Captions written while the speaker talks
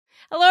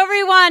Hello,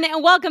 everyone,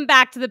 and welcome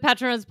back to the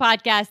PetroNerds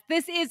podcast.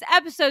 This is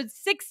episode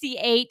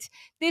 68.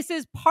 This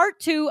is part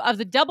 2 of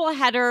the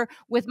doubleheader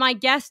with my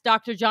guest,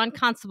 Dr. John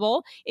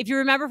Constable. If you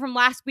remember from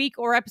last week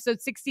or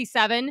episode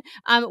 67,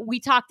 we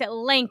talked at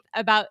length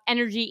about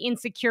energy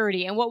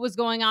insecurity and what was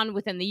going on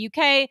within the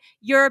UK,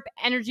 Europe,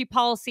 energy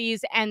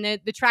policies, and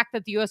the track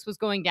that the US was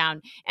going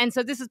down. And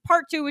so this is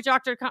part 2 with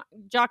Dr.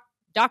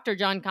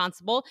 John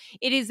Constable.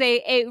 It is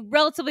a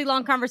relatively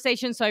long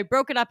conversation, so I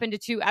broke it up into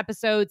 2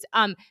 episodes.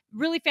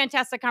 Really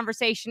fantastic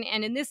conversation.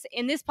 And in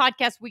this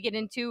podcast, we get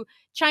into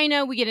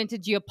China, we get into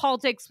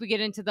geopolitics, we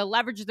get into the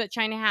leverage that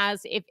China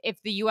has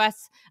if the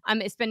U.S.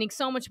 Is spending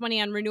so much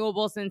money on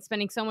renewables and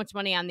spending so much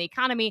money on the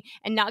economy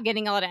and not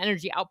getting a lot of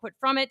energy output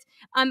from it.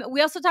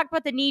 We also talk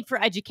about the need for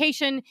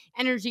education,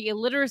 energy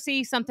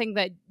illiteracy, something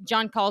that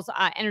John calls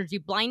energy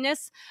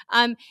blindness.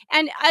 And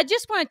I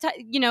just want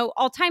to,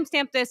 I'll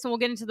timestamp this and we'll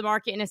get into the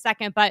market in a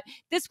second, but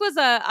this was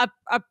a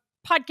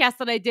podcast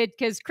that I did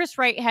because Chris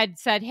Wright had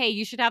said, hey,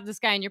 you should have this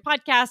guy on your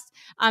podcast.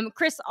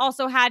 Chris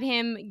also had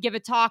him give a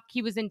talk.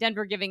 He was in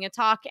Denver giving a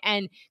talk,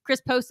 and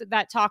Chris posted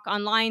that talk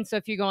online. So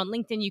if you go on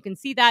LinkedIn, you can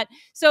see that.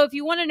 So if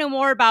you want to know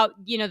more about,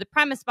 the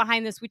premise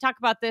behind this, we talk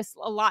about this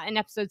a lot in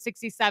episode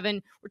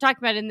 67. We're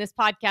talking about it in this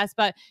podcast,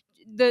 but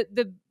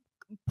the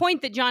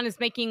point that John is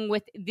making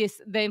with the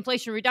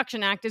Inflation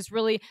Reduction Act is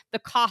really the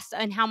cost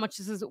and how much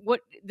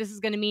what this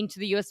is going to mean to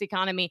the U.S.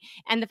 economy,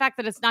 and the fact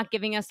that it's not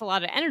giving us a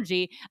lot of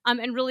energy,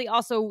 and really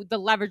also the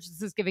leverage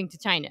this is giving to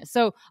China.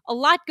 So a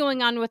lot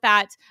going on with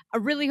that. I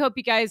really hope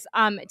you guys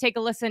take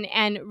a listen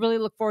and really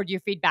look forward to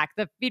your feedback.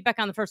 The feedback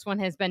on the first one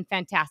has been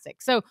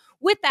fantastic. So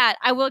with that,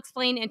 I will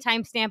explain and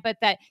timestamp it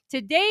that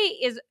today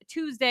is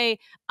Tuesday,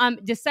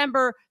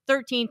 December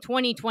 13,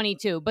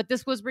 2022, but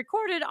this was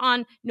recorded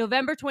on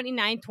November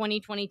 29,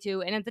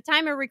 2022. And at the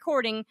time of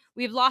recording,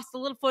 we've lost a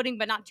little footing,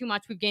 but not too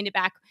much. We've gained it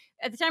back.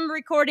 At the time of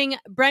recording,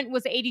 Brent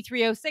was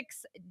 83.06,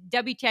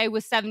 WTI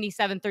was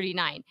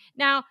 77.39.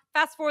 Now,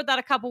 fast forward that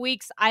a couple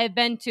weeks, I have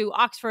been to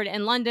Oxford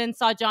and London,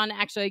 saw John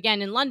actually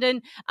again in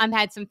London,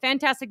 had some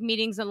fantastic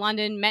meetings in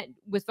London, met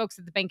with folks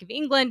at the Bank of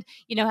England,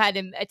 had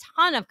a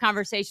ton of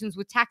conversations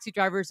with taxi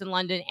drivers in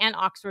London and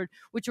Oxford,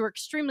 which were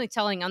extremely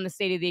telling on the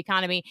state of the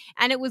economy.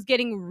 And it was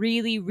getting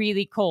really,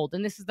 really cold.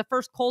 And this is the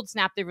first cold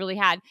snap they really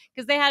had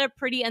because they had a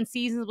pretty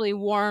unseasonably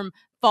warm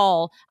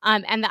fall.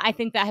 And I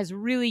think that has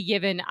really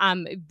given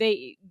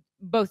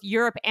both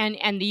Europe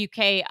and the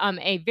UK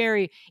a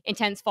very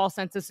intense false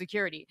sense of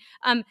security.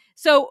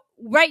 So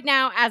right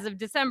now, as of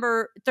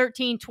December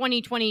 13,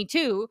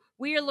 2022,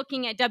 we are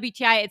looking at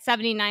WTI at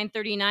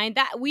 79.39.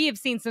 That we have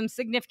seen some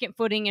significant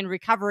footing and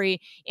recovery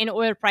in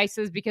oil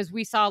prices because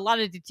we saw a lot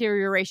of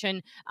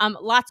deterioration.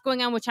 Lots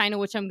going on with China,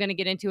 which I'm going to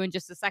get into in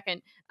just a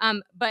second.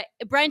 But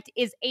Brent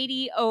is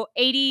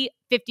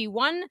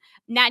 80.51.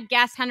 Nat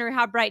gas Henry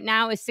Hub right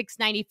now is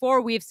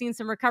 6.94. We have seen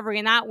some recovery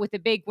in that with a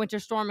big winter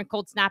storm and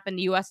cold snap in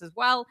the U.S. as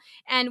well.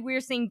 And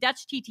we're seeing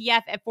Dutch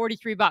TTF at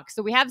 $43.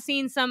 So we have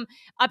seen some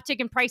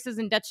uptick in prices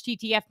in Dutch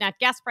TTF nat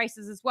gas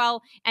prices as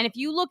well. And if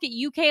you look at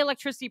UK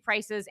electricity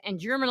prices and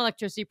German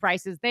electricity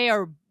prices, they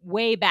are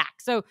way back.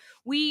 So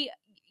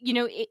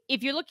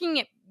if you're looking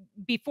at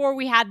before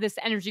we had this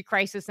energy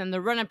crisis and the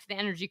run up to the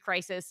energy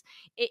crisis,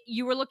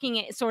 you were looking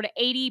at sort of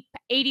 80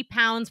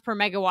 pounds per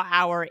megawatt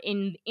hour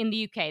in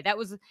the UK. That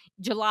was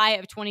July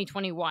of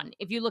 2021.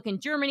 If you look in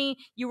Germany,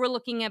 you were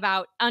looking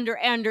about under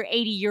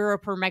 80 euro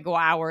per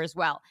megawatt hour as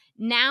well.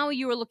 Now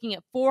you are looking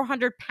at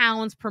 400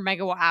 pounds per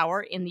megawatt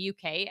hour in the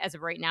UK as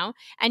of right now.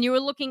 And you were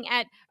looking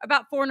at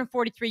about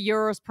 443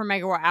 euros per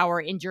megawatt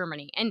hour in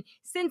Germany. And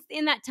since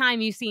in that time,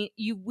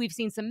 we've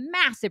seen some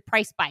massive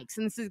price spikes.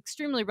 And this is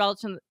extremely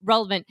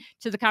relevant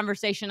to the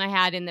conversation I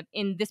had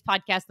in this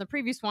podcast and the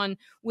previous one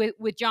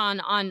with John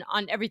on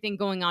everything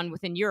going on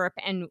within Europe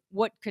and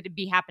what could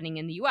be happening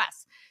in the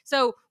US.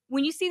 So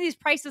when you see these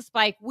prices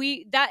spike,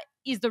 that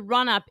is the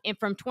run up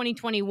from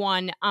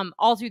 2021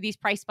 all through these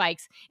price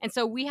spikes. And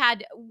so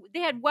they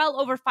had well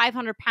over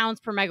 500 pounds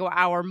per megawatt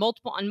hour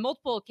on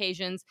multiple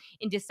occasions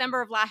in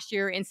December of last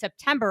year, in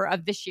September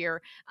of this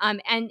year,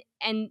 and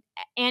in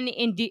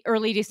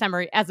early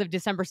December, as of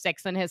December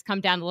 6th, and has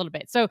come down a little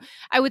bit. So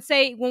I would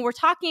say when we're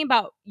talking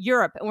about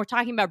Europe and we're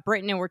talking about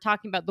Britain and we're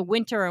talking about the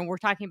winter and we're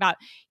talking about,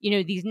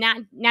 these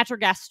natural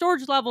gas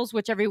storage levels,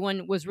 which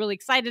everyone was really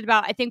excited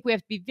about, I think we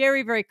have to be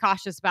very, very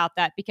cautious about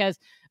that because,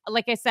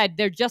 like I said,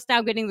 they're just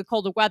now getting the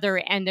colder weather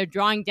and they're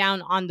drawing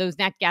down on those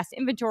nat gas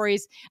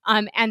inventories,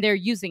 and they're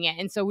using it.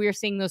 And so we are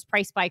seeing those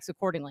price spikes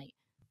accordingly.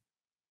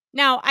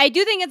 Now, I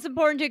do think it's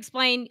important to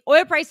explain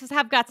oil prices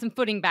have got some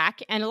footing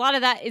back. And a lot of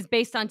that is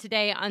based on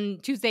today, on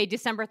Tuesday,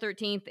 December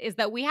 13th, is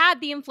that we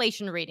had the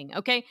inflation reading.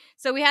 Okay.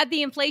 So we had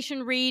the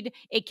inflation read.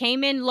 It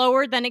came in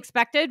lower than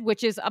expected,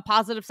 which is a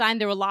positive sign.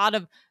 There were a lot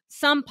of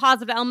some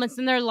positive elements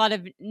in there, a lot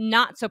of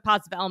not so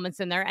positive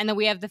elements in there. And then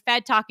we have the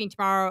Fed talking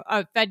tomorrow,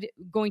 Fed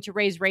going to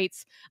raise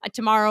rates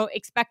tomorrow.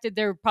 Expected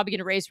they're probably going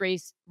to raise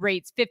rates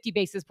 50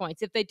 basis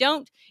points. If they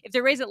don't, if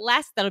they raise it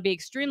less, that'll be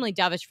extremely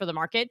dovish for the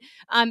market.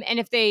 And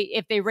if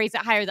they raise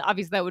it higher,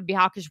 obviously that would be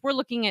hawkish. We're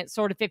looking at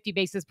sort of 50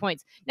 basis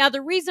points. Now,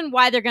 the reason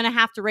why they're going to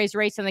have to raise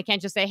rates and they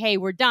can't just say, hey,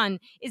 we're done,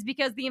 is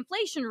because the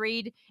inflation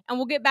read, and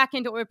we'll get back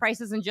into oil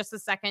prices in just a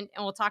second,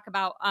 and we'll talk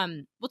about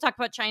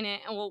China,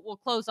 and we'll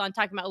close on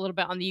talking about a little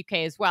bit on the UK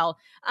as well.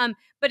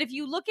 But if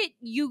you look at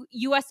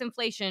U.S.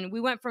 inflation, we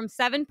went from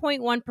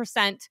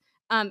 7.1%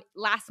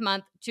 last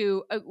month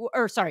to,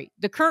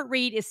 the current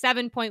read is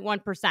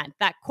 7.1%.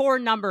 That core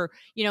number,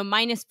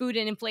 minus food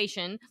and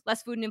inflation,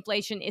 less food and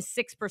inflation, is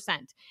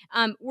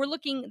 6%. We're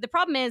looking. The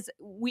problem is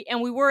we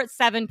were at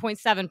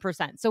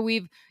 7.7%. So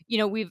we've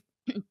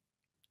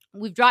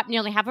dropped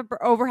nearly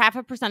over half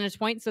a percentage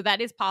point, so that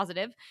is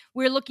positive.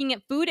 We're looking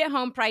at food at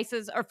home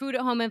prices, or food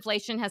at home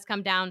inflation has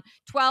come down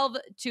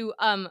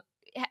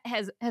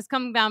has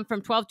come down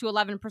from 12 to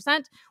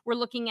 11%. We're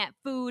looking at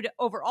food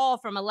overall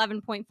from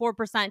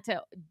 11.4%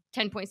 to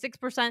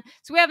 10.6%.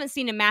 So we haven't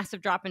seen a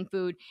massive drop in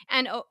food.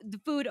 And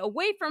the food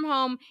away from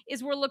home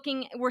is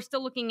we're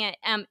still looking at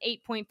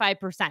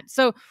 8.5%.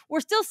 So we're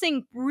still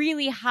seeing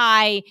really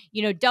high,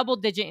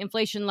 double-digit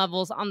inflation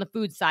levels on the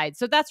food side.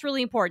 So that's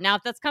really important. Now,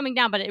 if that's coming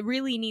down, but it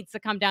really needs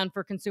to come down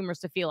for consumers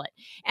to feel it.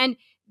 And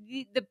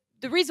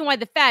the reason why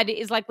the Fed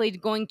is likely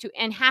going to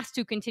and has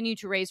to continue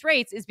to raise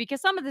rates is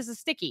because some of this is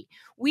sticky.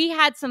 We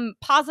had some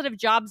positive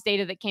jobs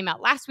data that came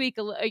out last week,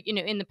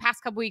 in the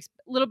past couple weeks,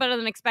 a little better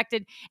than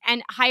expected,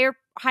 and higher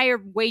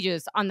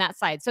wages on that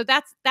side. So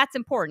that's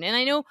important. And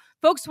I know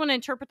folks want to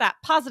interpret that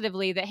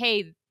positively, that,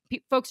 hey,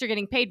 folks are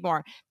getting paid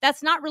more.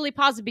 That's not really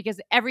positive because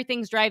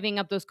everything's driving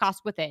up those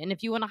costs with it. And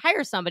if you want to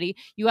hire somebody,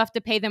 you have to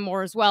pay them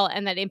more as well,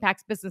 and that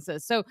impacts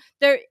businesses. So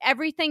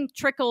everything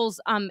trickles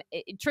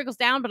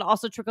down, but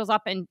also trickles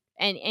up and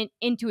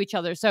into each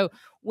other. So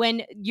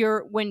when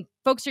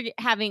folks we're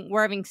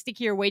having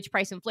stickier wage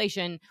price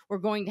inflation, we're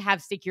going to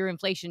have stickier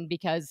inflation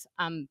because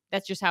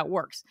that's just how it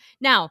works.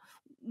 Now,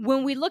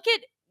 when we look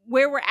at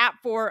where we're at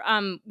for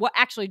what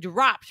actually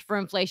dropped for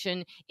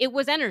inflation, it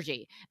was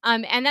energy.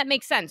 And that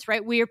makes sense,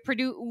 right?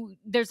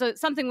 There's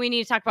something we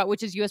need to talk about,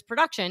 which is U.S.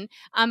 production.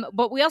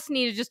 But we also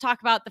need to just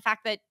talk about the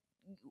fact that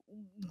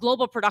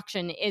global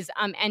production is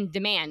and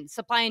demand,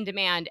 supply and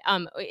demand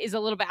is a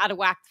little bit out of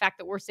whack. The fact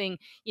that we're seeing,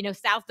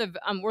 south of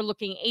we're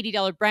looking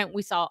 $80 Brent.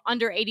 We saw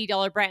under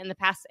 $80 Brent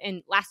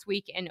in last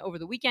week and over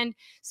the weekend.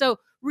 So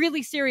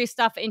really serious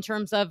stuff in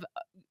terms of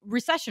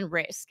recession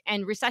risk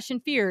and recession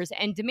fears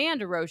and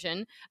demand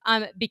erosion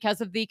because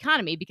of the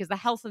economy, because the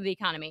health of the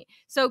economy.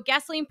 So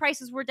gasoline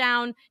prices were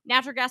down,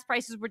 natural gas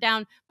prices were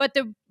down, but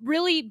the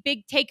really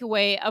big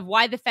takeaway of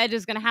why the Fed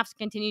is going to have to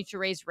continue to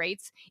raise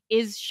rates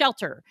is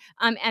shelter.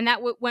 And that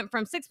went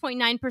from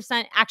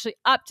 6.9% actually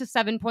up to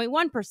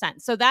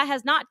 7.1%. So that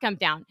has not come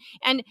down.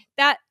 And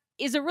that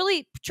is a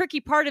really tricky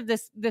part of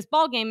this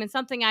ball game, and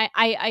something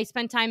I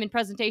spend time in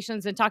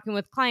presentations and talking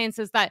with clients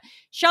is that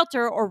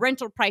shelter or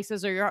rental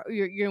prices, or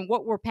your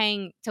what we're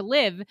paying to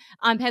live,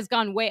 has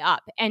gone way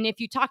up. And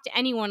if you talk to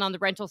anyone on the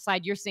rental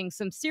side, you're seeing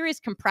some serious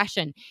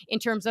compression in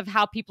terms of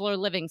how people are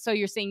living. So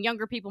you're seeing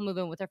younger people move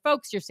in with their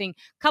folks, you're seeing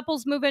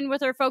couples move in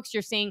with their folks,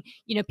 you're seeing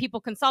people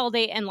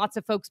consolidate and lots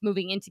of folks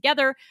moving in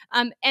together.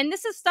 And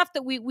this is stuff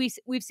that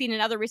we've seen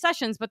in other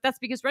recessions, but that's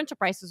because rental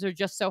prices are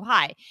just so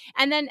high.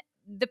 And then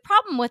the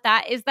problem with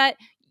that is that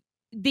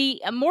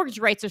the mortgage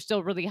rates are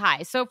still really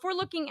high. So if we're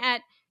looking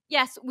at,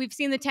 yes, we've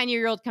seen the 10-year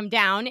yield come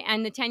down,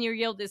 and the 10-year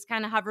yield is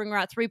kind of hovering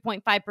around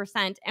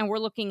 3.5%, and we're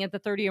looking at the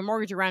 30-year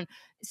mortgage around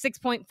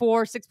 6.4,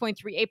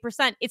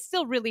 6.38%. It's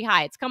still really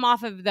high. It's come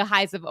off of the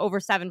highs of over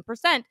 7%.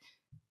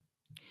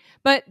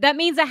 But that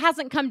means it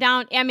hasn't come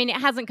down. I mean, it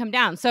hasn't come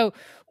down. So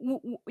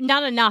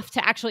not enough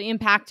to actually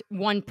impact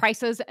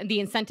prices, the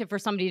incentive for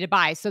somebody to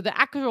buy. So the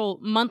actual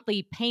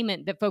monthly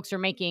payment that folks are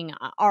making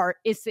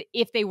is,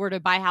 if they were to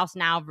buy a house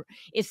now,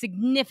 is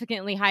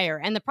significantly higher.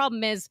 And the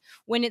problem is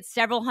when it's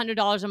several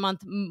 $100s a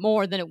month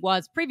more than it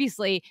was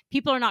previously,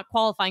 people are not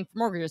qualifying for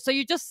mortgages. So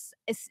you're just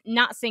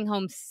not seeing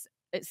homes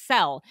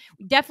sell.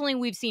 Definitely,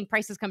 we've seen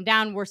prices come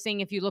down. We're seeing,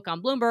 if you look on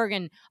Bloomberg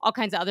and all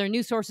kinds of other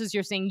news sources,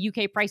 you're seeing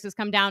UK prices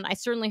come down. I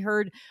certainly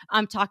heard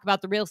talk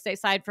about the real estate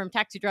side from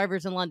taxi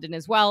drivers in London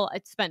as well. I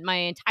spent my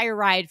entire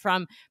ride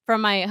from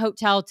my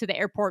hotel to the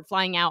airport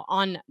flying out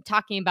on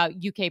talking about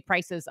UK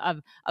prices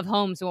of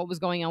homes and what was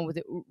going on with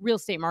the real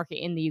estate market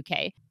in the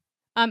UK.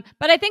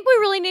 But I think we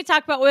really need to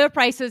talk about oil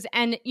prices.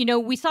 And,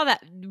 we saw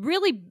that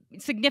really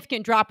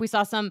significant drop.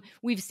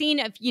 We've seen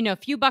a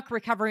few buck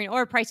recovery in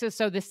oil prices.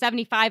 So the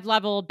 75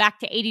 level back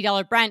to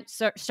 $80 Brent,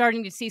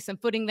 starting to see some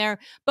footing there.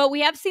 But we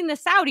have seen the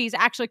Saudis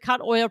actually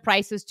cut oil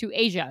prices to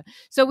Asia.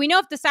 So we know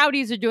if the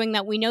Saudis are doing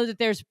that, we know that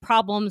there's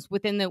problems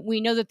within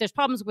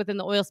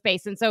the oil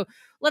space. And so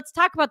let's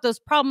talk about those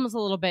problems a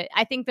little bit.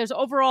 I think there's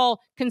overall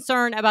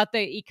concern about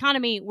the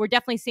economy. We're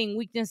definitely seeing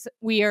weakness.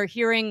 We are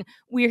hearing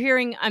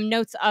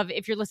notes of,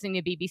 if you're listening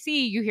to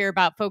BBC, you hear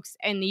about folks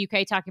in the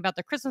UK talking about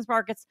the Christmas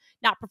markets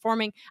not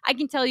performing. I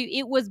can tell you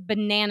it was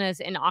bananas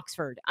in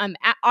Oxford.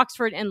 At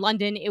Oxford and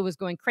London, it was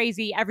going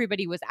crazy.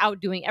 Everybody was out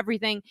doing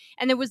everything.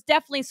 And there was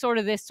definitely sort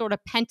of this sort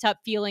of pent up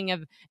feeling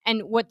of,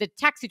 and what the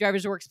taxi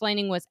drivers were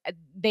explaining was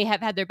they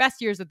have had their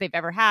best years that they've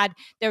ever had.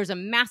 There was a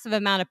massive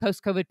amount of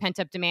post-COVID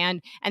pent-up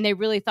demand, and they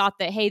really thought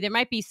that, hey, there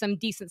might be some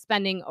decent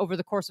spending over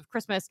the course of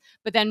Christmas,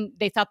 but then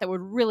they thought that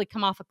would really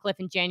come off a cliff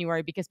in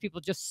January because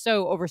people just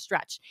so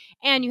overstretched.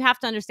 And you have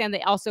to understand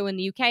that also in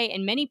the UK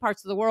and many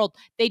parts of the world,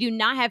 they do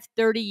not have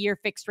 30-year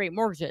fixed rate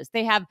mortgages.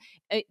 They have,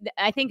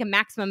 I think a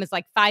maximum is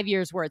like 5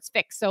 years where it's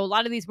fixed. So a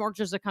lot of these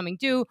mortgages are coming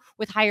due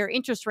with higher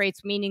interest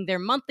rates, meaning their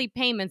monthly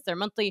payments, their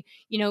monthly,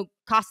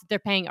 costs that they're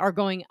paying are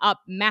going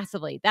up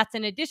massively. That's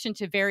in addition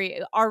to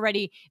very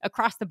already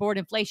across the board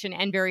inflation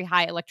and very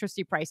high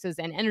electricity prices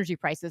and energy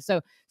prices.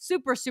 So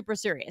super, super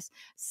serious.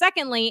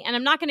 Secondly, and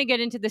I'm not going to get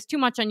into this too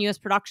much on U.S.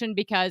 production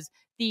because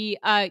the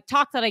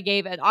talk that I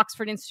gave at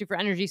Oxford Institute for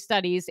Energy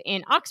Studies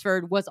in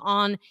Oxford was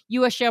on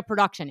U.S. shale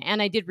production. And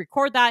I did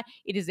record that.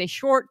 It is a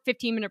short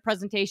 15-minute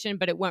presentation,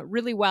 but it went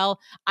really well.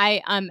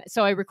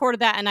 So I recorded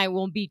that, and I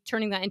will be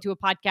turning that into a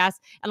podcast,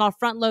 and I'll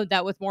front load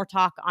that with more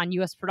talk on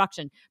U.S.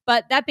 production.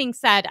 But that being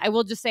said, I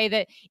will just say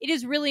that it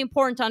is really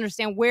important to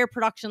understand where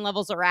production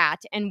levels are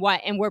at and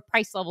where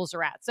price levels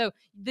are at. So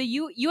the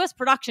U.S.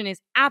 production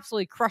is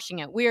absolutely crushing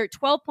it. We're at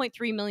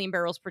 12.3 million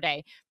barrels per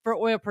day for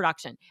oil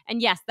production.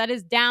 And yes, that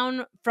is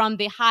down from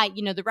the high,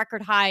 the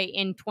record high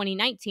in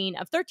 2019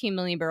 of 13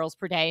 million barrels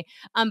per day.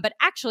 But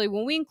actually,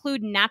 when we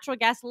include natural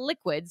gas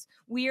liquids,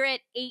 we're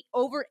at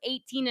over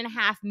 18.5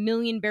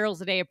 million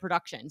barrels a day of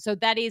production. So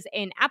that is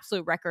an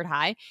absolute record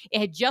high. It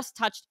had just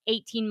touched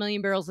 18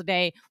 million barrels a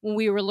day when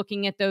we were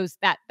looking at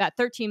that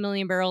 13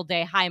 million barrel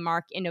day high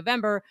mark in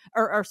November,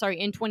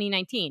 in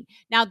 2019.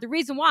 Now, the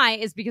reason why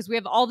is because we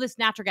have all this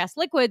natural gas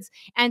liquids.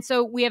 And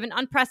so we have an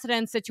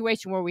unprecedented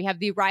situation where we have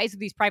the rise of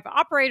these private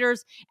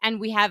operators, and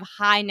we have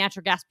high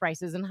natural gas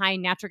prices and high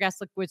natural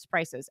gas liquids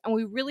prices. And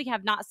we really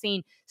have not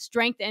seen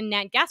strength in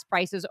nat gas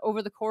prices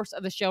over the course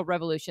of the shale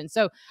revolution.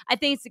 So I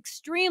think it's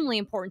extremely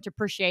important to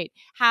appreciate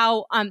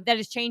how that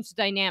has changed the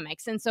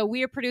dynamics. And so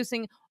we are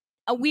producing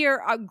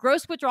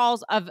gross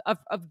withdrawals of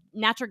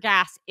natural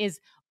gas is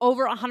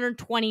over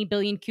 120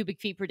 billion cubic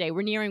feet per day.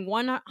 We're nearing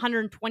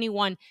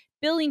 121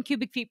 billion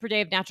cubic feet per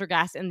day of natural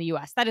gas in the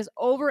U.S. That is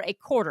over a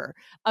quarter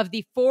of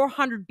the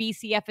 400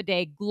 BCF a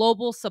day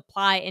global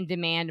supply and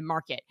demand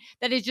market.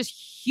 That is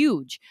just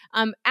huge,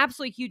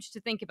 absolutely huge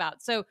to think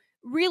about. So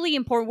really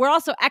important. We're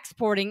also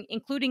exporting,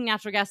 including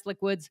natural gas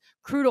liquids,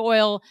 crude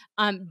oil,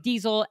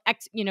 diesel,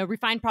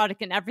 refined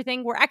product and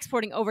everything. We're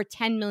exporting over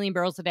 10 million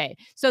barrels a day.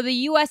 So the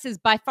U.S. is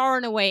by far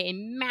and away a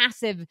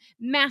massive,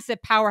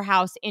 massive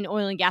powerhouse in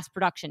oil and gas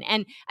production.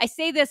 And I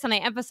say this and I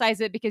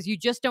emphasize it because you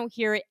just don't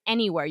hear it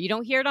anywhere. You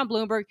don't hear it on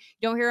Bloomberg.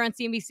 You don't hear it on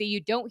CNBC.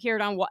 You don't hear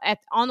it on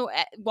the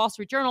Wall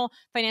Street Journal,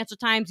 Financial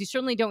Times. You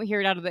certainly don't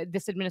hear it out of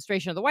this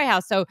administration or the White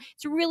House. So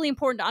it's really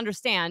important to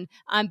understand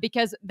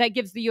because that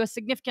gives the U.S.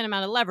 significant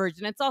amount of leverage.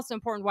 And it's also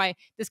important why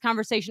this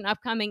conversation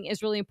upcoming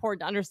is really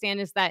important to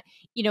understand is that,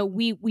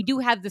 we do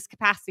have this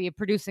capacity of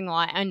producing a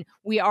lot, and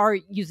we are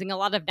using a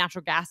lot of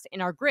natural gas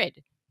in our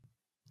grid.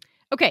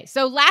 Okay,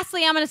 so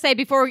lastly, I'm going to say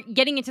before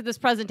getting into this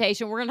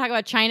presentation, we're going to talk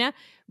about China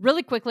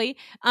really quickly.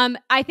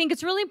 I think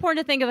it's really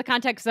important to think of the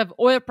context of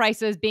oil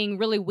prices being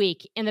really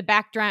weak in the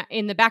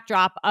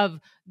backdrop of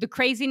the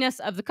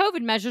craziness of the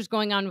COVID measures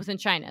going on within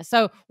China.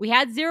 So we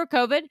had zero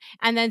COVID,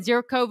 and then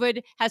zero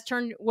COVID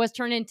was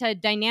turned into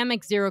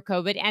dynamic zero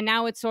COVID, and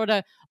now it's sort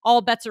of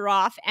all bets are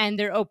off, and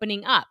they're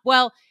opening up.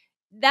 Well,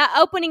 that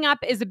opening up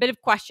is a bit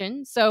of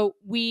question. So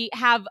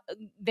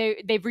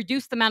they've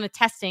reduced the amount of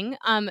testing.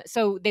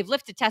 So they've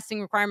lifted testing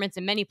requirements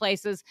in many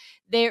places.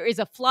 There is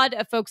a flood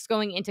of folks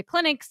going into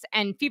clinics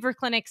and fever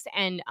clinics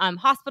and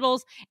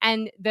hospitals.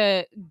 And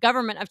the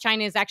government of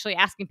China is actually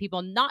asking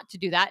people not to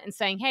do that and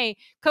saying, hey,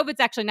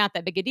 COVID's actually not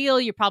that big a deal.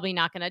 You're probably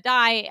not going to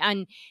die.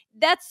 And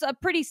that's a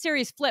pretty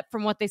serious flip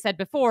from what they said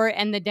before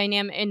and the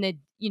dynamic and the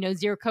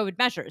zero COVID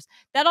measures.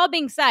 That all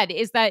being said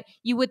is that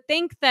you would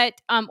think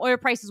that oil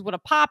prices would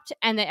have popped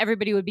and that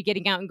everybody would be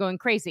getting out and going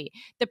crazy.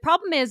 The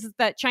problem is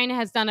that China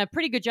has done a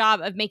pretty good job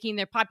of making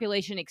their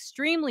population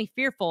extremely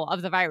fearful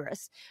of the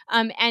virus.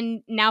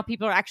 And now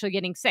people are actually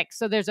getting sick.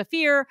 So there's a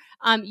fear.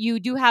 You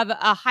do have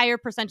a higher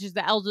percentage of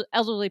the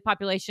elderly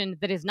population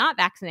that is not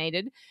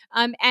vaccinated.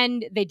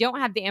 And they don't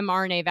have the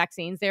mRNA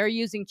vaccines. They're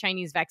using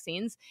Chinese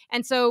vaccines.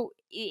 And so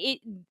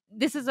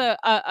this is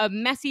a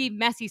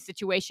messy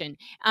situation.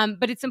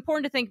 But it's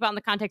important to think about in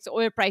the context of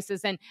oil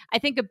prices. And I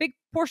think a big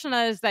portion of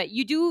that is that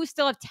you do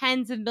still have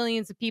tens of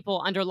millions of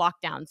people under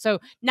lockdown. So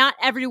not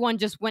everyone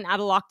just went out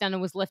of lockdown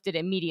and was lifted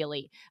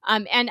immediately.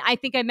 And I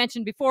think I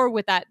mentioned before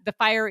with the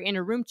fire in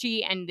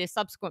Urumqi and the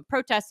subsequent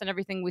protests and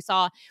everything we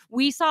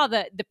saw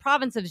that the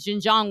province of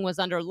Xinjiang was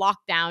under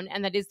lockdown.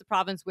 And that is the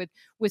province with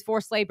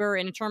forced labor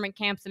and internment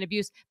camps and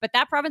abuse. But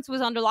that province was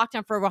under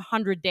lockdown for over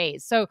 100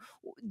 days. So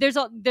there's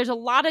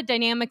a lot of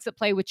dynamics at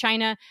play with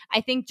China.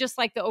 I think just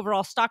like the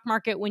overall stock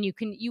market, when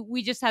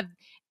we just have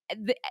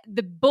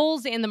the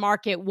bulls in the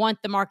market want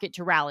the market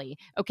to rally.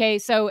 Okay,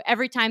 so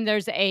every time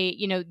there's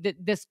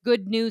this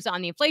good news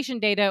on the inflation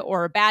data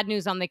or bad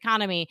news on the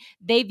economy,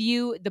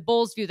 the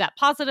bulls view that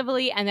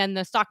positively, and then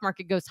the stock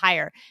market goes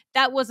higher.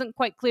 That wasn't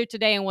quite clear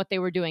today in what they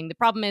were doing. The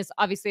problem is,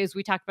 obviously, as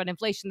we talked about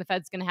inflation, the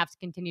Fed's going to have to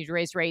continue to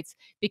raise rates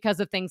because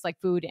of things like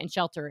food and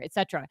shelter,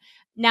 etc.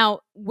 Now,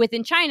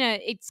 within China,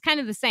 it's kind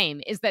of the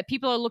same, is that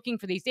people are looking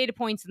for these data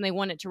points and they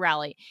want it to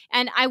rally.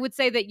 And I would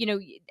say that,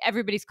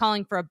 everybody's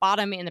calling for a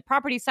bottom in the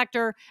property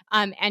sector,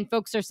 and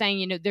folks are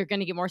saying, they're going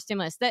to get more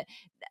stimulus. That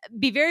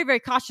be very, very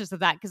cautious of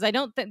that, because I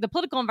don't think the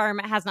political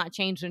environment has not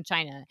changed in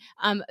China.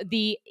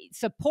 The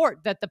support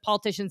that the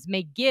politicians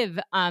may give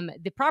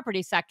the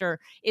property sector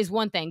is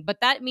one thing, but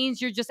that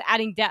means you're just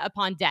adding debt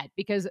upon debt,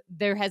 because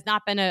there has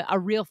not been a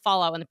real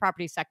fallout in the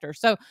property sector.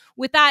 So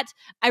with that,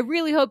 I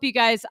really hope you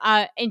guys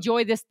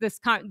enjoy this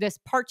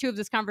part 2 of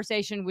this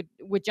conversation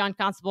with John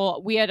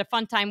Constable. We had a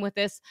fun time with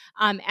this,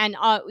 and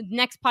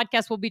next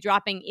podcast we'll be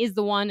dropping is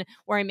the one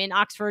where I'm in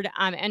Oxford,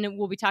 and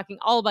we'll be talking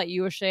all about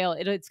U.S. shale.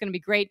 It's going to be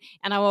great,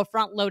 and I will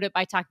front load it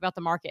by talking about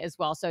the market as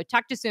well. So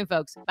talk to you soon,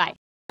 folks. Bye.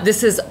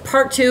 This is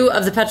part 2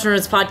 of the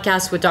PetroNerds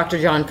podcast with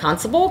Dr. John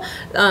Constable.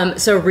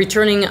 So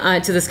returning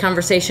to this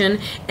conversation,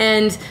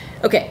 and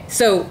okay,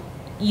 so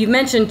you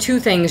mentioned 2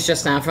 things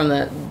just now from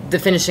the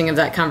finishing of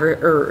that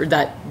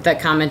that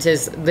comment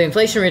is the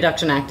Inflation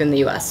Reduction Act in the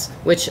U.S.,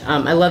 which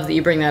I love that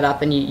you bring that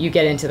up and you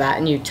get into that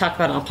and you talk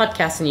about it on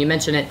podcasts and you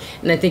mention it,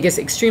 and I think it's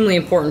extremely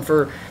important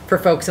for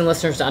folks and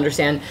listeners to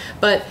understand.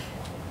 But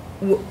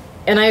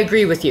and I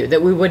agree with you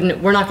that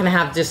we're not going to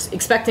have just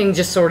expecting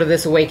just sort of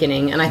this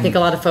awakening. And I think a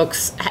lot of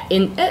folks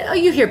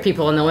you hear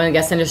people in the oil and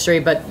gas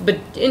industry, but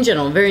in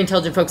general, very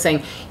intelligent folks saying,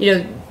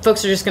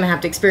 folks are just going to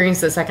have to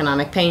experience this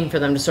economic pain for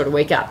them to sort of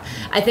wake up.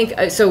 I think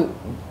so.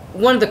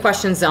 One of the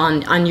questions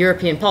on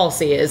European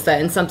policy is that,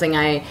 and something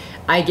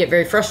I get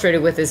very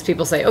frustrated with, is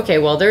people say, okay,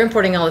 well, they're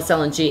importing all this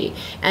LNG,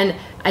 and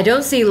I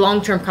don't see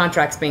long-term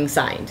contracts being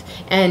signed.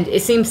 And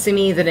it seems to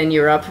me that in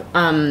Europe,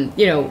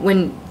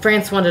 when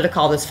France wanted to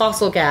call this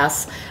fossil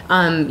gas,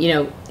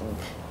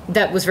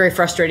 that was very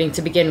frustrating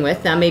to begin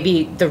with. Now,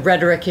 maybe the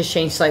rhetoric has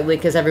changed slightly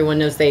because everyone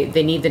knows they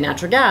need the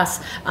natural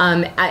gas.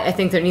 I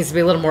think there needs to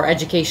be a little more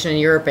education in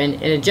Europe and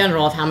in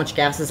general of how much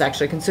gas is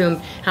actually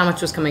consumed, how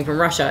much was coming from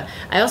Russia.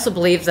 I also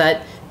believe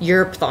that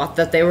Europe thought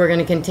that they were going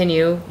to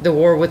continue, the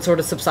war would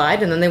sort of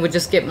subside, and then they would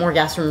just get more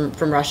gas from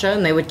Russia,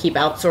 and they would keep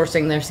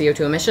outsourcing their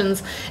CO2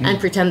 emissions and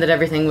pretend that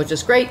everything was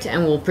just great,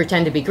 and we'll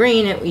pretend to be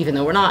green, even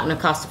though we're not, and it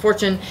costs a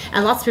fortune.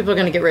 And lots of people are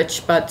going to get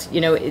rich, but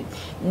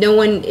no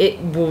one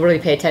will really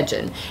pay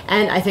attention.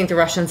 And I think the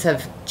Russians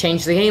have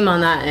changed the game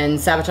on that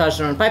and sabotaged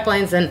their own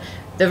pipelines, and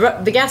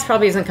the gas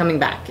probably isn't coming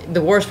back.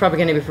 The war is probably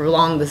going to be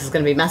prolonged. This is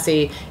going to be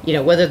messy.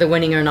 Whether they're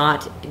winning or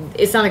not,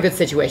 it's not a good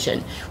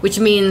situation, which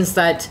means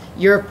that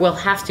Europe will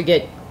have to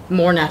get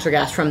more natural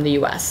gas from the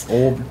U.S.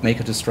 Or make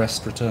a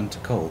distressed return to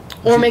coal.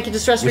 Which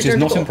is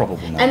not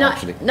improbable now, and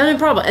actually. Not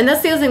improbable. And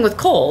that's the other thing with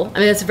coal. I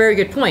mean, that's a very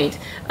good point,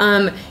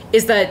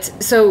 is that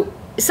so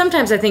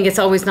sometimes I think it's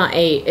always not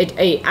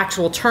a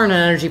actual turn on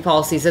energy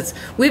policies.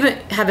 We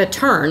have a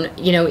turn,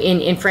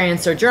 in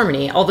France or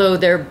Germany, although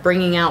they're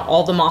bringing out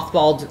all the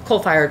mothballed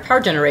coal-fired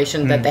power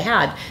generation that they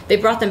had. They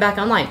brought them back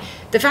online.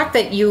 The fact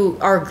that you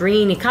are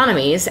green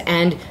economies,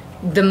 and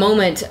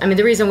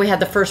the reason we had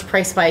the first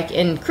price spike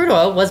in crude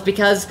oil was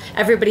because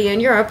everybody in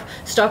Europe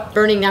stopped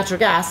burning natural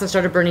gas and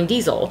started burning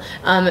diesel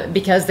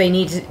because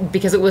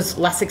it was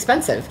less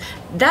expensive.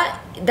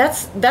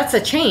 That's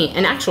a change,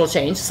 an actual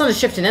change. It's not a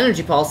shift in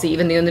energy policy,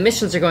 even though the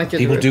emissions are going through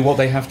People the roof. do what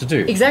they have to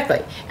do. Exactly.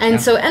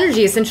 And so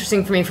energy is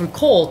interesting for me from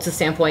coal to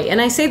standpoint.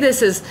 And I say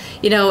this as,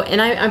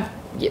 and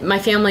my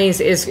family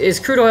is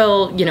crude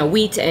oil,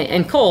 wheat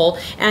and coal.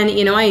 And,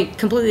 I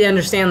completely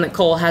understand that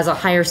coal has a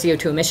higher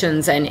CO2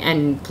 emissions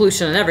and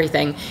pollution and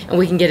everything. And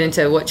we can get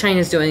into what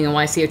China's doing and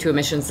why CO2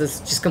 emissions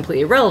is just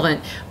completely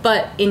irrelevant.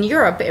 But in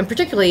Europe, and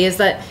particularly, is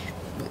that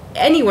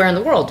anywhere in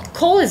the world,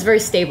 coal is very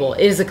stable.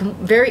 It is a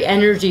very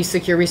energy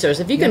secure resource.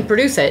 If you can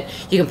produce it,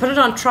 you can put it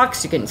on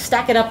trucks, you can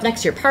stack it up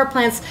next to your power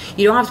plants.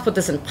 You don't have to put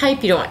this in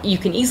pipe. You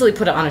can easily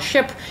put it on a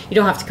ship. You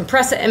don't have to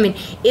compress it. I mean,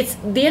 it's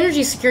the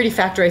energy security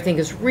factor, I think,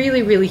 is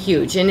really, really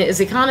huge. And as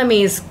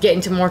economies get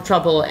into more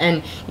trouble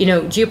and,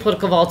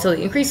 geopolitical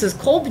volatility increases,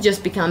 coal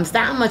just becomes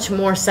that much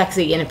more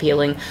sexy and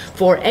appealing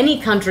for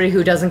any country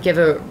who doesn't give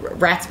a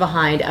rat's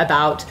behind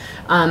about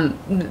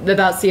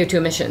CO2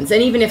 emissions.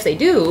 And even if they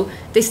do,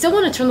 they still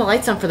want to turn the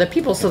lights on for the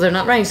people so they're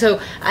not running. So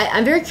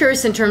I'm very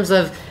curious in terms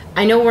of,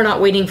 I know we're not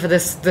waiting for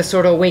this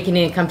sort of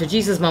awakening and come to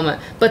Jesus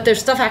moment, but there's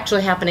stuff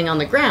actually happening on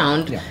the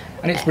ground. Yeah,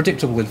 and it's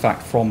predictable, in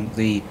fact, from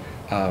the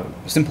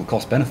simple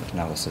cost-benefit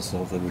analysis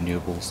of the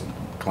renewables and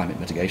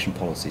climate mitigation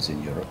policies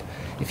in Europe.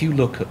 If you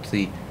look at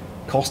the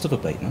cost of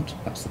abatement,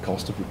 that's the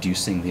cost of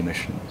reducing the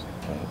emissions,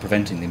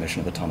 preventing the emission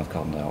of a ton of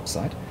carbon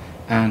dioxide,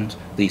 and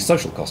the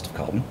social cost of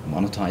carbon,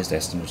 monetized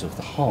estimate of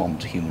the harm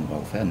to human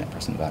welfare, net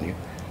present value,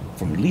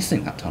 from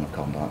releasing that ton of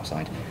carbon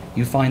dioxide,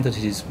 you find that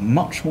it is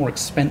much more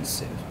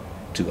expensive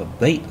to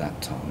abate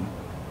that ton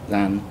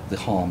than the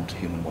harm to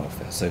human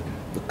welfare. So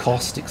the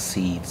cost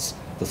exceeds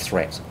the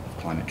threat of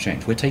climate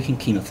change. We're taking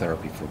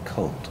chemotherapy for a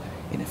cold,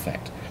 in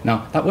effect.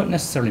 Now, that won't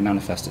necessarily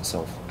manifest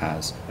itself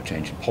as a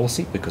change in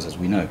policy, because as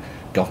we know,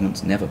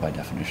 governments never by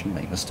definition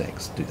make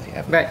mistakes, do they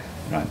ever?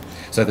 Right.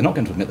 So they're not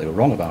going to admit they were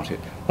wrong about it,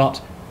 but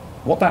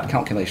what that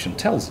calculation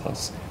tells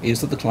us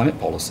is that the climate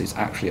policies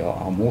actually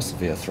are a more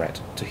severe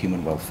threat to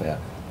human welfare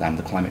than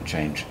the climate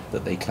change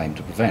that they claim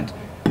to prevent.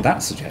 That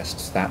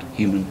suggests that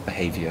human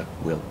behaviour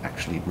will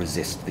actually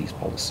resist these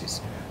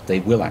policies. They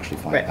will actually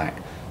fight back,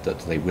 that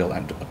they will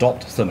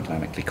adopt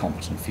thermodynamically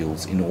competent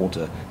fuels in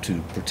order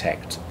to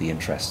protect the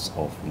interests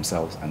of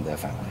themselves and their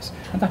families.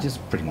 And that is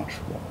pretty much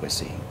what we're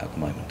seeing at the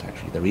moment,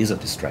 actually. There is a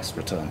distressed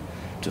return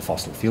to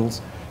fossil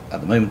fuels.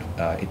 At the moment,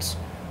 it's...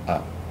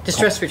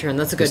 distressed return,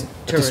 that's a good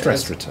term.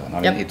 Distressed return.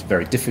 I mean, it's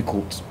very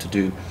difficult to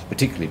do,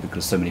 particularly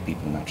because so many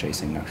people are now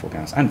chasing natural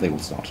gas, and they will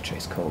start to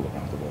chase coal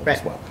around the world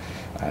as well.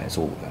 It's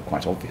all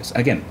quite obvious. And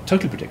again,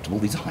 totally predictable.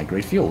 These are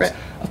high-grade fuels.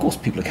 Of course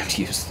people are going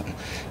to use them.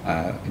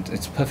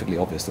 It's perfectly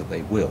obvious that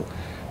they will.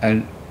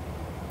 And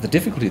the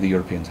difficulty the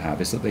Europeans have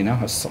is that they now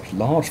have such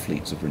large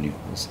fleets of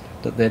renewables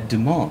that their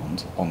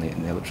demand on the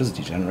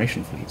electricity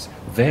generation fleets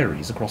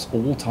varies across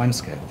all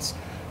timescales,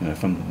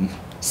 from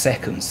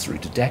seconds through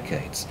to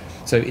decades.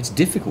 So it's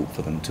difficult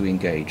for them to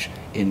engage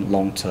in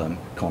long-term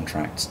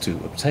contracts to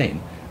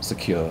obtain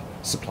secure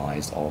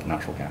supplies of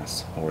natural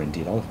gas, or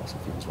indeed other fossil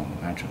fuels, one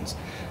imagines,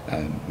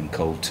 in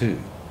coal too.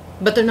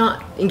 But they're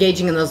not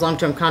engaging in those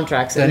long-term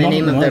contracts in the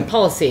name of their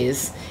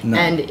policies. No.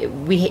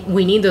 And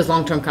we need those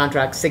long-term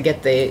contracts to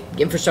get the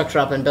infrastructure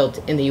up and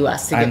built in the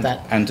U.S. to get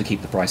that. And to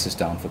keep the prices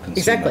down for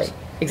consumers.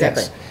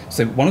 Exactly. Yes.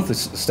 So one of the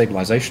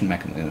stabilization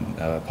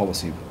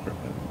policy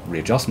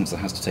readjustments that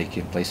has to take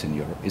place in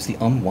Europe is the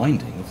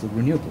unwinding of the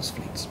renewables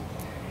fleets.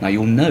 Now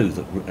you'll know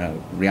that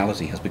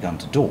reality has begun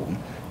to dawn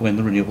when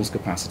the renewables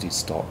capacities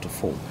start to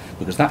fall,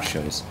 because that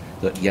shows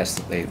that yes,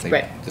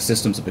 the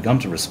systems have begun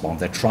to respond.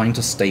 They're trying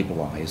to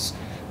stabilize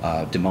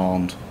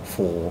demand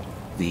for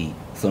the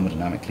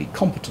thermodynamically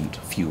competent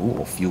fuel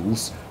or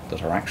fuels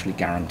that are actually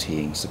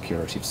guaranteeing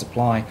security of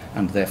supply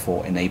and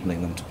therefore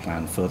enabling them to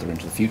plan further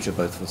into the future,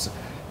 both for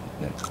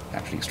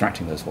actually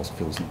extracting those fossil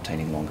fuels and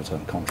obtaining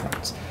longer-term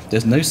contracts.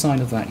 There's no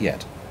sign of that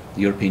yet.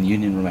 The European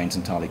Union remains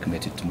entirely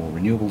committed to more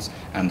renewables,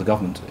 and the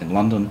government in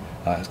London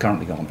has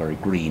currently gone very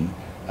green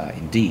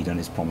indeed, and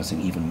is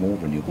promising even more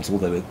renewables,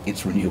 although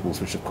it's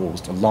renewables which have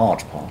caused a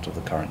large part of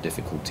the current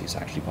difficulties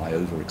actually by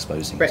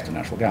overexposing us to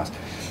natural gas.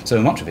 So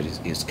much of it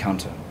is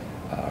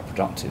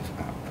counterproductive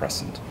at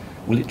present.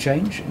 Will it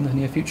change in the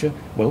near future?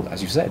 Well,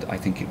 as you said, I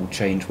think it will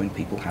change when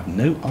people have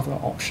no other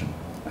option,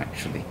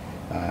 actually.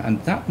 And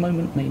that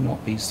moment may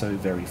not be so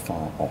very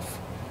far off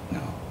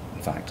now.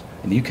 In fact,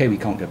 in the UK we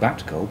can't go back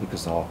to coal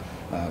because our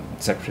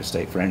Secretary of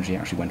State for Energy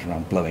actually went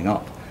around blowing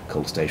up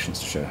coal stations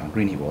to show how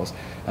green he was.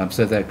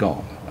 So they're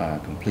gone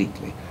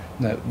completely.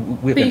 No,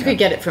 but you could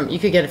get it from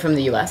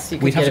the US.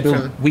 We have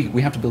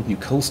to build new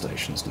coal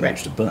stations in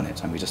which to burn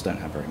it, and we just don't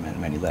have very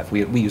many left.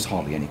 We use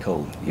hardly any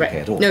coal in the UK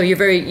at all. No,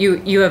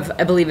 you have,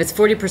 I believe it's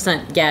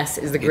 40% gas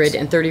is the grid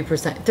and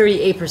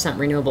 38%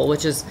 renewable,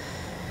 which is.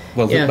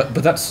 Well,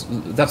 but that's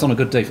on a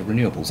good day for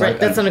renewables. Right,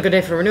 that's on a good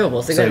day for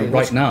renewables. Exactly. So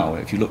right now,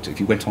 if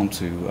you went on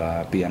to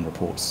BM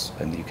reports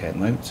in the UK at the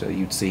moment,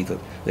 you'd see that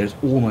there's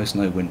almost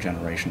no wind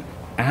generation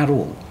at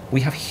all.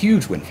 We have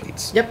huge wind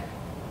fleets. Yep.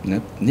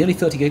 Nearly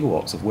 30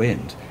 gigawatts of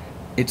wind.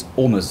 It's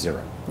almost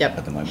zero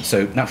at the moment.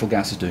 So natural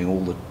gas is doing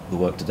all the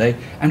work today.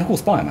 And of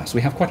course biomass.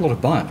 We have quite a lot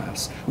of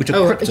biomass, which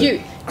are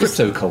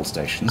crypto coal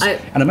stations.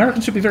 And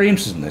Americans should be very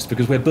interested in this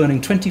because we're burning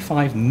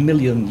 25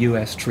 million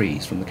US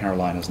trees from the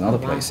Carolinas and other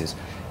places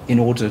in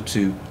order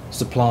to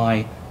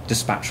supply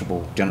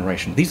dispatchable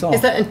generation. These are...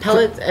 Is that in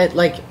pellet?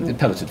 In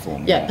pelleted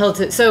form. Yeah,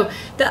 pelleted. So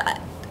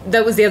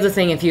that was the other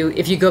thing. If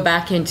you go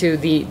back into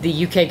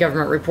the UK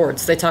government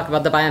reports, they talk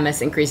about the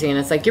biomass increasing, and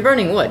it's like you're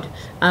burning wood.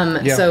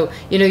 So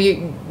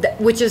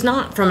which is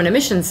not from an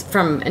emission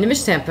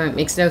standpoint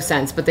makes no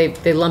sense, but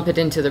they lump it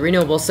into the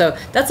renewables. So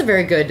that's a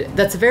very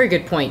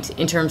good point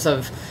in terms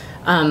of.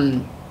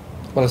 Well,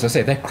 as I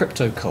say, they're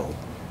crypto coal.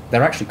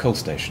 They're actually coal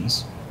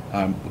stations,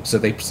 so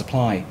they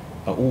supply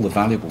all the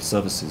valuable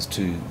services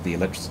to the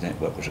electricity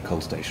network which a coal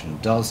station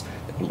does.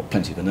 They've got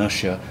plenty of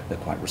inertia. They're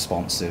quite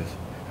responsive.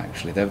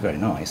 Actually, they're very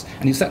nice,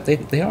 and in fact,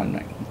 they are, in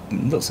a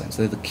little sense,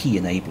 they're the key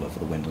enabler for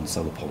the wind and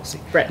solar policy.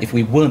 Right. If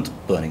we weren't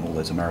burning all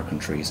those American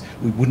trees,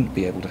 we wouldn't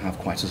be able to have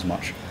quite as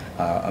much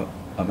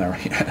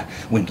American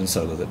wind and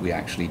solar that we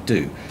actually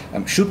do.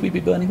 Should we be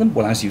burning them?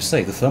 Well, as you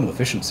say, the thermal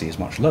efficiency is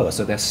much lower,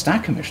 so their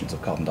stack emissions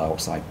of carbon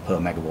dioxide per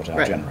megawatt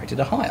hour generated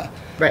are higher.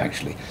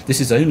 Actually,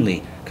 this is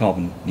only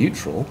carbon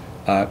neutral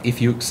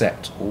if you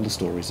accept all the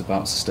stories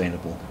about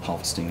sustainable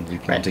harvesting and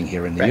replanting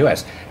here in the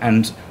US.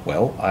 And,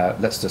 well,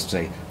 let's just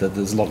say that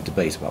there's a lot of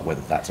debate about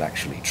whether that's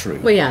actually true.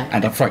 Well, yeah.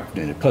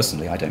 And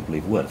personally, I don't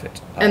believe a word of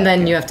it. And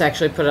then you have to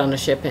actually put it on a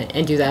ship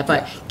and do that.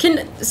 But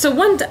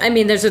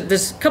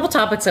there's a couple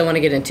topics I want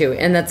to get into,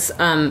 and that's,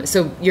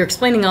 so you're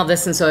explaining all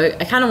this, and so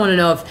I kind of want to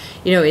know if,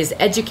 is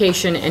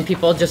education and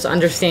people just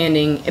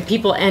understanding,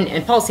 people and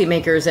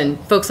policymakers and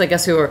folks like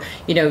us who are,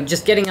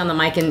 just getting on the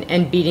mic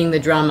and beating the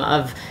drum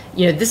of,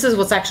 this is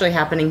what's actually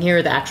happening. Here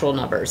are the actual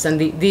numbers, and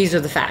these are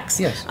the facts.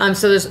 Yes.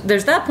 So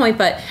there's that point,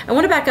 but I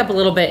want to back up a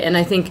little bit, and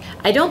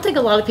I don't think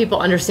a lot of people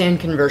understand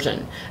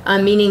conversion,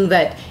 meaning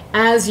that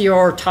as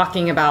you're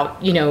talking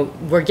about,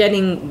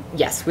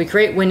 we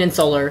create wind and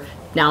solar.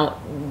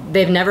 Now,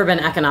 they've never been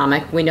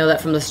economic. We know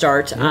that from the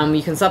start.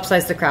 You can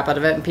subsidize the crap out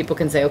of it, and people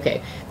can say,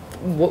 okay,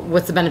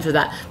 what's the benefit of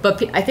that?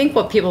 But I think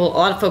what a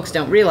lot of folks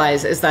don't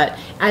realize is that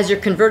as you're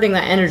converting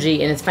that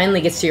energy and it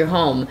finally gets to your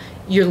home,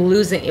 you're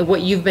losing,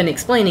 what you've been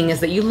explaining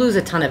is that you lose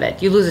a ton of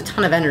it. You lose a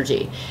ton of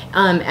energy.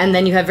 And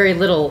then you have very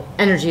little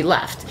energy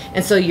left.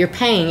 And so you're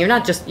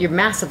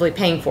massively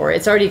paying for it.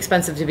 It's already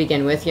expensive to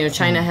begin with.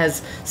 China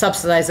has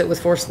subsidized it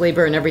with forced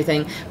labor and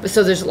everything. But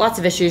so there's lots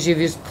of issues. You've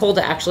used coal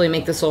to actually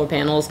make the solar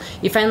panels.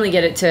 You finally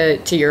get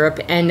it to Europe,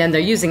 and then they're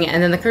using it.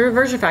 And then the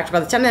conversion factor, by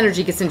the time the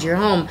energy gets into your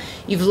home,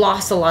 you've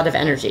lost a lot of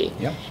energy.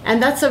 Yep.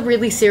 And that's a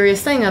really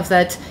serious thing of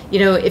that,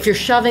 if you're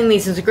shoving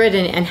these into the grid,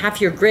 and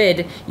half your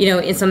grid,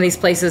 in some of these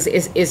places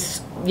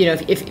is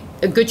if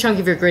a good chunk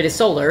of your grid is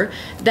solar,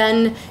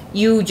 then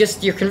your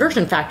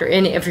conversion factor,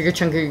 and if your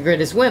chunk of your grid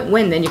is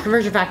wind, then your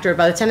conversion factor,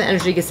 by the time the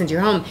energy gets into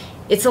your home,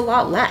 it's a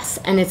lot less,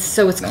 and it's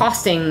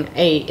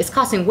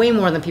costing way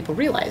more than people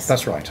realize.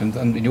 That's right,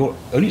 and you're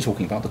only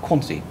talking about the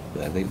quantity.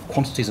 The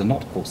quantities are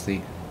not, of course,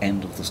 the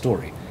end of the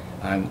story.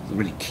 The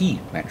really key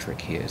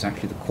metric here is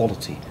actually the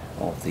quality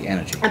of the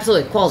energy.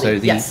 Absolutely, quality.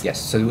 So yes.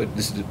 So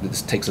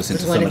this takes us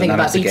into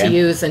thermodynamics again. When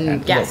you think about BTUs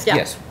and gas.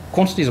 Yes.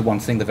 Quantities are one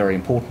thing; they're very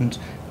important,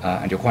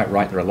 and you're quite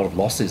right. There are a lot of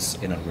losses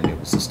in a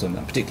renewable system,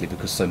 and particularly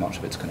because so much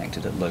of it's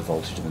connected at low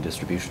voltage in the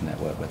distribution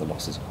network, where the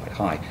losses are quite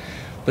high.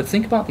 But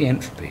think about the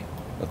entropy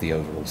of the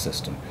overall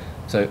system.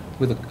 So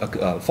with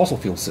a fossil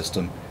fuel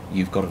system,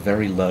 you've got a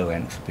very low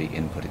entropy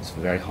input. It's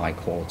very high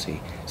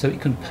quality, so it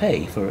can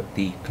pay for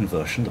the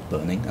conversion, the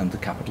burning, and the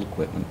capital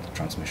equipment, the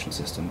transmission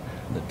system,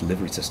 and the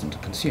delivery system to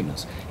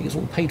consumers. It's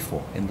all paid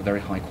for in the very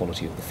high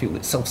quality of the fuel.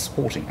 It's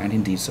self-supporting and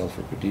indeed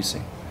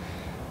self-reproducing.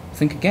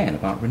 Think again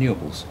about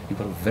renewables. You've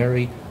got a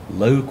very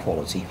low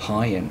quality,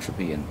 high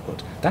entropy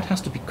input. That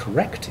has to be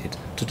corrected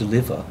to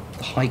deliver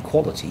the high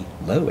quality,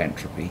 low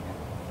entropy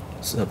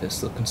service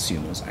that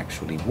consumers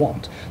actually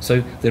want.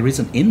 So there is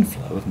an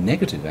inflow of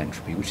negative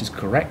entropy which is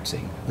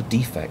correcting the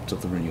defect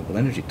of the renewable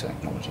energy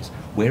technologies.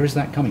 Where is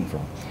that coming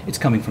from? It's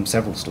coming from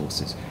several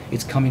sources.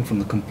 It's coming from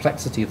the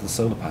complexity of the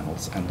solar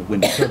panels and the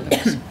wind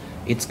turbines.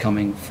 It's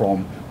coming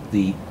from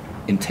the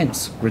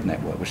intense grid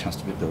network which has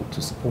to be built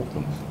to support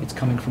them. It's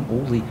coming from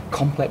all the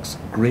complex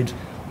grid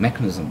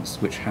mechanisms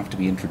which have to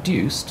be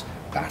introduced,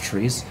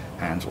 batteries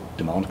and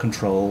demand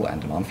control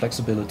and demand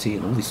flexibility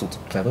and all these sorts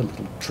of clever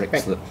little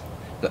tricks that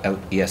the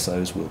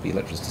ESOs will be,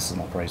 electricity system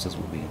operators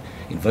will be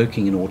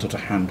invoking in order to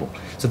handle.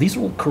 So these are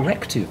all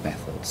corrective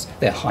methods.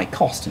 They're high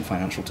cost in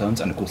financial terms,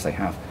 and of course they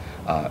have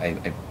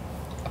a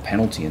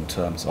penalty in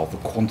terms of the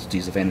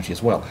quantities of energy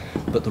as well.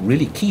 But the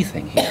really key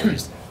thing here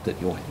is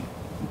that you're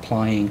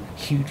applying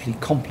hugely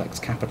complex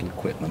capital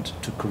equipment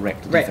to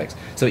correct the defects.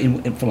 So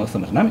from a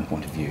thermodynamic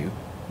point of view,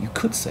 you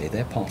could say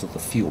they're part of the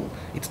fuel.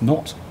 It's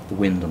not the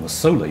wind and the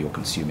solar you're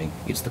consuming,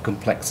 it's the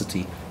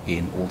complexity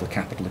in all the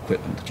capital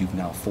equipment that you've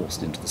now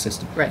forced into the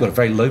system. You've got a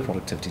very low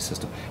productivity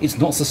system. It's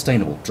not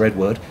sustainable. Dread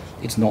word,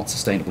 it's not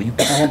sustainable. You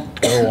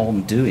can't go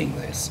on doing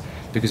this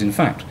because, in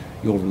fact,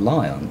 you're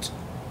reliant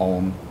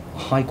on a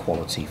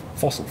high-quality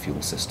fossil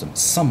fuel system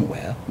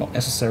somewhere, not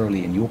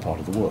necessarily in your part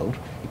of the world,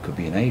 it could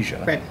be in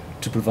Asia,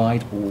 to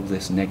provide all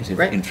this negative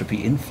entropy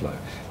inflow.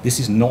 This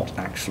is not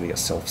actually a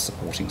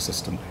self-supporting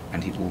system,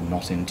 and it will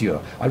not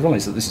endure. I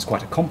realise that this is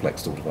quite a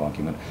complex sort of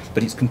argument,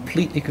 but it's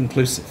completely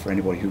conclusive for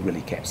anybody who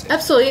really gets it.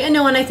 Absolutely.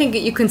 No, and I think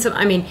you can,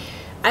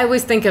 I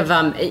always think of,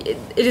 it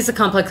is a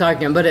complex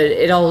argument, but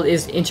it all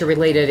is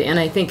interrelated, and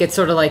I think it's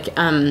sort of like,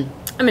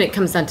 it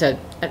comes down to,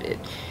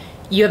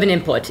 you have an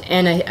input,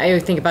 and I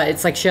always think about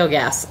it's like shale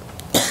gas.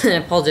 I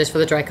apologize for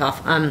the dry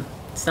cough.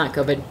 It's not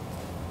COVID.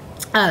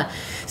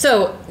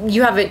 So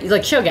you have it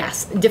like shale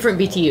gas, different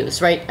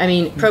BTUs, right?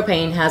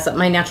 Propane has,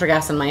 my natural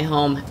gas in my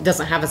home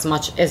doesn't have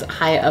as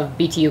high of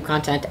BTU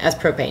content as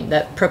propane.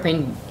 That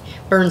propane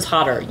burns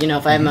hotter.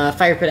 If I'm a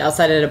fire pit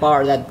outside at a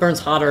bar, that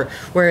burns hotter.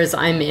 Whereas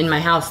I'm in my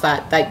house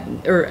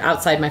or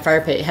outside my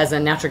fire pit has a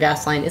natural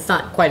gas line. It's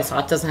not quite as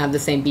hot. Doesn't have the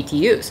same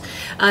BTUs.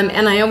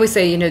 And I always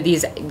say,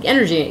 these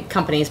energy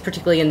companies,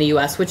 particularly in the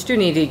U.S., which do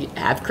need to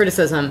have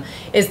criticism,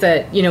 is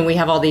that we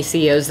have all these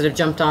CEOs that have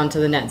jumped onto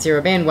the net zero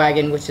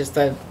bandwagon, which is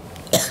the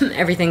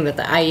everything that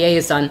the IEA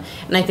has done,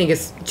 and I think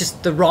it's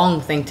just the wrong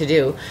thing to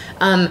do.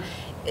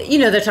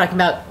 They're talking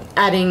about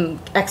adding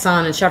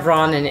Exxon and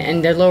Chevron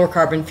and their lower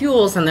carbon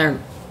fuels, and they're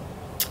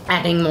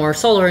adding more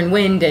solar and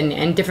wind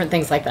and different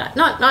things like that.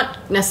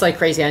 Not necessarily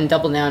crazy on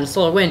double down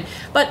solar wind,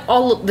 but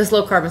all this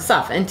low carbon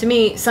stuff. And to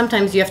me,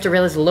 sometimes you have to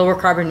realize lower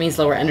carbon means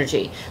lower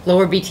energy,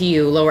 lower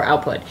BTU, lower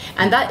output.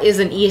 And that is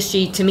an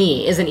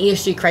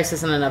ESG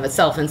crisis in and of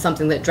itself, and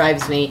something that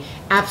drives me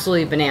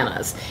absolutely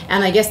bananas.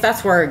 And I guess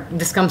that's where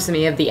this comes to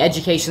me of the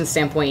education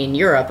standpoint in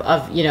Europe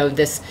of,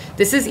 this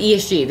is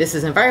ESG, this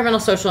is environmental,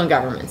 social, and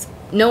governance.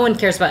 No one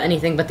cares about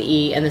anything but the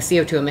E and the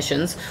CO2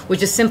 emissions,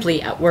 which is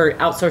simply we're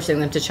outsourcing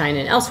them to China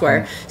and elsewhere.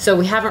 elsewhere. So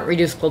we haven't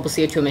reduced global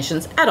CO2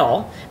 emissions at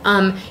all.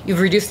 You've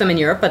reduced them in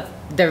Europe, but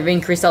they've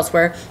increased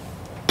elsewhere.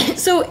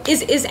 So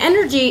is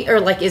energy, or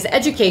like is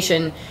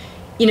education,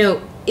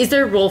 is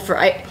there a role for,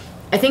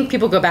 I think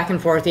people go back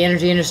and forth, the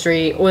energy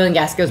industry, oil and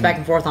gas goes back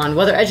and forth on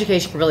whether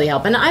education can really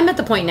help. And I'm at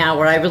the point now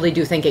where I really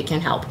do think it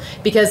can help,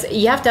 because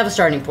you have to have a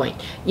starting point.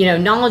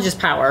 Knowledge is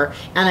power.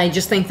 And I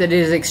just think that it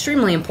is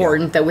extremely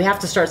important that we have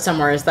to start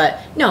somewhere, is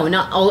that, no,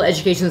 not all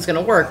education is going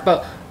to work,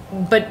 but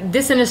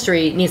this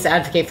industry needs to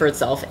advocate for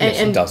itself. Yes,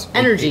 and it does.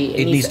 Energy.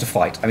 It needs to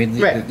fight. I mean,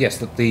 Right. yes,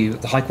 the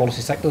high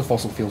quality sector, the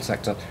fossil fuel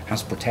sector,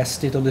 has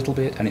protested a little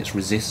bit and it's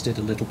resisted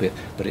a little bit,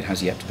 but it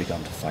has yet to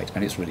begun to fight,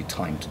 and it's really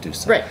time to do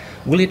so. Right.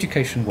 Will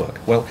education work?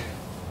 Well,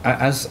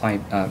 as I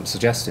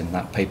suggest in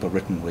that paper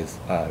written with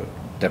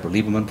Deborah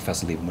Lieberman,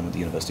 Professor Lieberman at the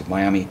University of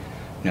Miami,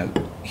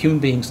 human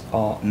beings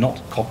are not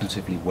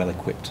cognitively well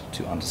equipped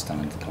to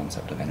understand the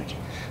concept of energy.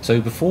 So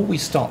before we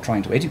start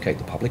trying to educate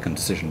the public and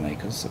decision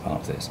makers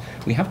about this,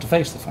 we have to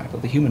face the fact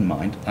that the human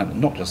mind,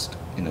 and not just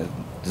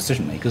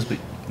decision makers, but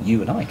you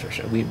and I,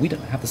 Trisha, we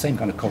don't have the same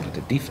kind of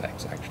cognitive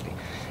defects, actually.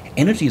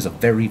 Energy is a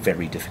very,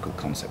 very difficult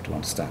concept to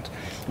understand.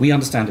 We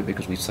understand it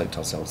because we've soaked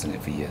ourselves in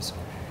it for years,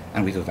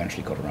 and we've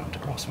eventually got around to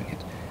grasping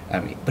it.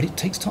 But it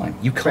takes time.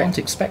 You can't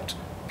expect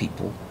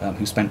people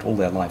who spent all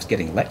their lives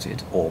getting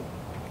elected, or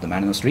the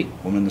man in the street,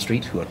 woman in the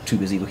street, who are too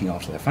busy looking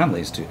after their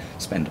families to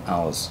spend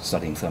hours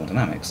studying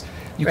thermodynamics.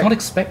 You can't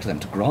expect them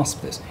to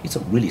grasp this. It's a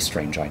really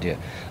strange idea.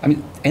 I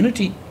mean,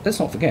 energy, let's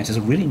not forget, is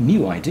a really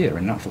new idea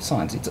in natural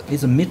science.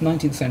 It's a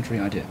mid-19th century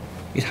idea.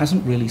 It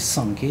hasn't really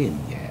sunk in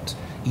yet,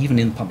 even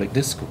in public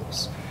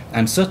discourse.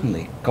 And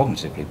certainly,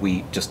 cognitively,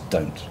 we just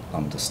don't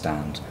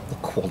understand the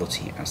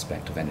quality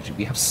aspect of energy.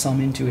 We have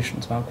some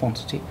intuitions about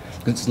quantity,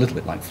 because it's a little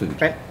bit like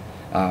food. Right.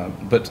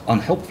 But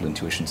unhelpful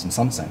intuitions in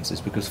some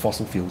senses, because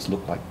fossil fuels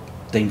look like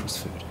dangerous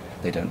food.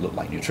 They don't look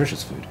like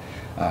nutritious food,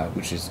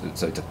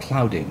 so it's a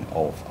clouding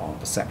of our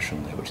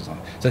perception there,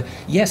 so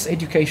yes,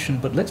 education,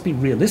 but let's be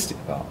realistic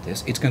about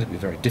this. It's going to be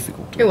very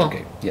difficult to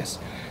educate. Yes,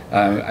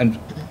 and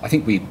I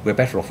think we're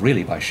better off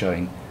really by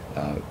showing,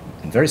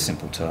 in very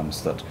simple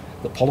terms, that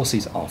the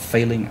policies are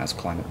failing as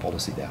climate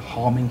policy. They're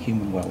harming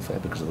human welfare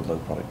because of the low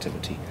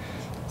productivity.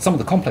 Some of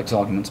the complex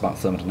arguments about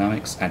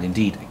thermodynamics, and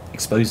indeed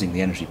exposing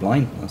the energy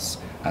blindness,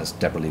 as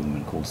Deborah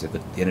Lieberman calls it,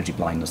 the energy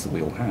blindness that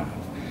we all have,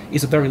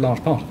 is a very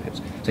large part of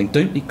it. Saying,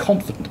 don't be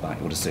confident about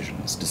your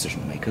decisions,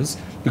 decision makers,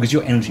 because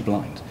you're energy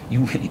blind.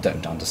 You really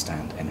don't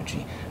understand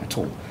energy at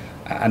all.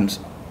 And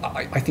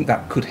I think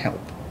that could help,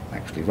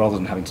 actually, rather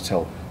than having to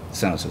tell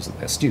senators that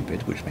they're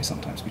stupid, which may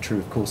sometimes be true,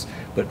 of course,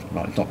 but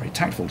it's not very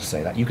tactful to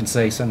say that. You can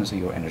say, Senator,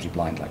 you're energy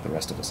blind like the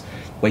rest of us.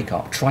 Wake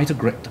up, try to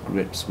get to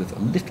grips with a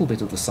little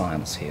bit of the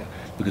science here,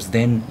 because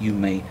then you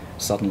may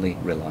suddenly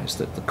realize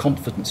that the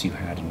confidence you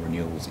had in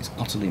renewables is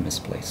utterly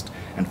misplaced,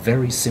 and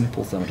very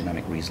simple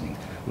thermodynamic reasoning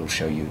will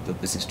show you that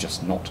this is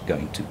just not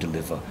going to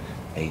deliver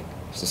a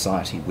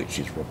society which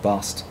is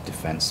robust,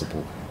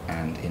 defensible,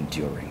 and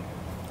enduring.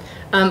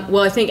 Well,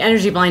 I think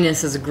energy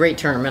blindness is a great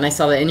term, and I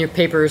saw that in your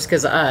papers,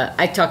 because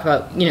I talk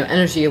about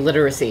energy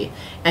illiteracy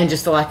and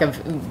just the lack of,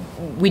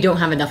 we don't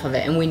have enough of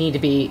it, and we need to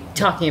be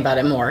talking about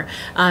it more.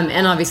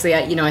 And obviously,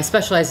 I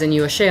specialize in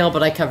U.S. shale,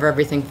 but I cover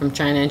everything from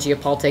China and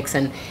geopolitics,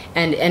 and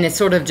it's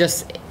sort of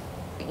just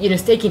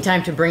taking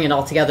time to bring it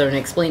all together and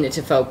explain it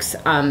to folks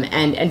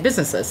and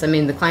businesses. I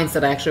mean, the clients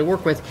that I actually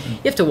work with, you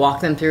have to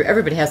walk them through.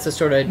 Everybody has to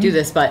sort of do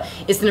this, but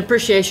it's an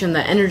appreciation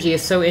that energy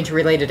is so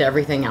interrelated to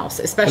everything else,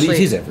 especially... Well,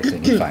 it is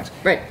everything, in fact.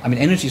 Right. I mean,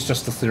 energy is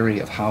just the theory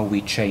of how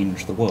we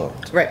change the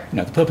world. Right.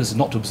 The purpose is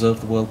not to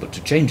observe the world, but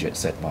to change it,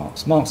 said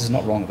Marx. Marx is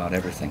not wrong about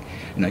everything.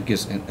 It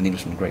gives an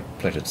Englishman great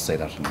pleasure to say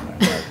that in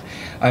America.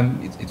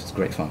 It's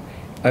great fun.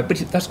 But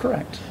that's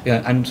correct.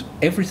 And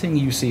everything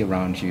you see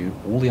around you,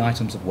 all the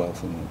items of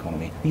wealth in the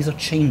economy, these are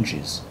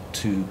changes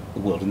to the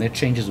world. And they're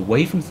changes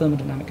away from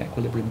thermodynamic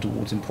equilibrium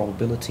towards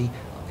improbability,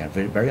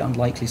 very, very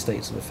unlikely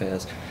states of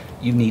affairs.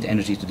 You need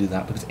energy to do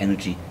that, because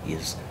energy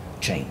is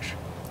change.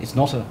 It's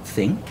not a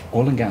thing.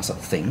 Oil and gas are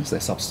things,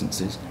 they're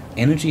substances.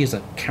 Energy is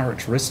a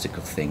characteristic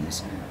of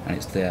things, and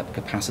it's their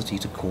capacity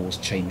to cause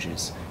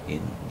changes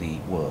in the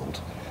world.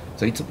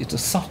 So it's a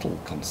subtle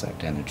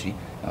concept, energy.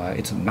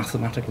 It's a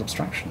mathematical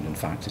abstraction, in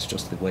fact. It's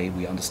just the way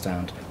we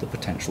understand the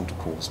potential to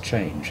cause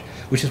change,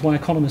 which is why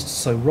economists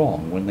are so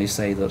wrong when they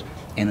say that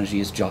energy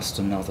is just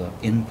another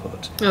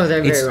input. Oh,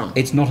 they're very wrong.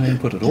 It's not an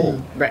input at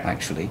all, Right.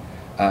 actually.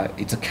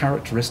 It's a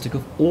characteristic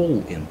of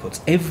all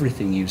inputs.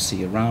 Everything you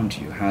see around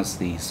you has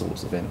these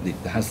sorts of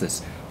has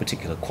this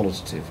particular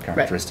qualitative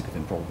characteristic of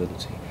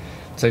improbability.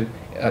 So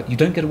you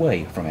don't get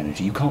away from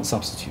energy. You can't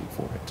substitute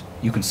for it.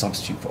 You can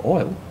substitute for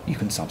oil, you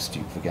can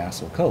substitute for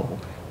gas or coal,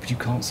 but you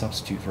can't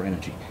substitute for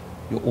energy.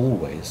 You're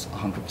always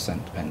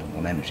 100% dependent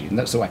on energy. And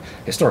that's why,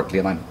 historically,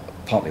 and I'm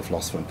partly a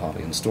philosopher and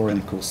partly an historian,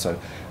 of course, so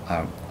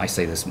I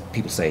say this,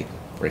 people say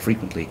very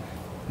frequently,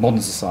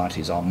 modern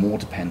societies are more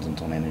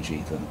dependent on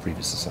energy than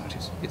previous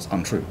societies. It's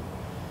untrue.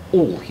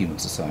 All human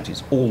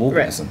societies, all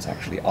organisms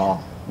actually,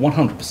 are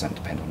 100%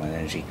 dependent on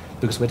energy,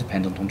 because we're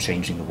dependent on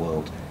changing the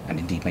world and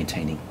indeed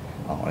maintaining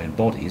our own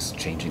bodies,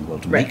 changing the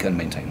world to make and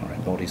maintain our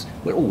own bodies,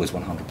 we're always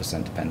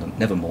 100% dependent,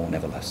 never more,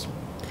 never less.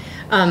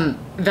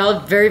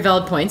 Very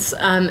valid points.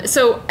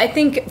 So I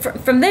think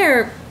from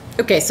there,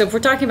 okay, so if we're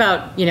talking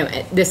about,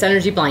 this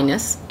energy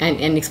blindness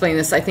and explaining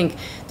this, I think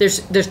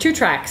there's two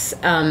tracks,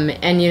 and,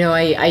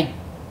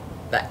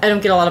 I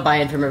don't get a lot of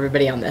buy-in from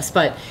everybody on this,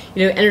 but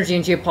energy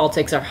and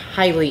geopolitics are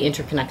highly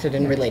interconnected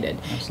and related.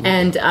 Absolutely.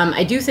 And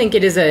I do think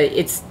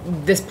it's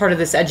this part of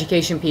this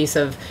education piece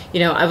of,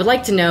 I would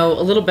like to know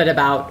a little bit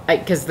about,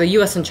 because the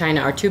U.S. and China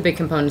are two big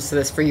components to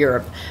this for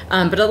Europe,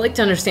 but I'd like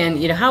to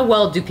understand, how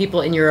well do people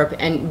in Europe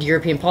and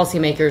European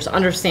policymakers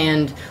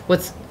understand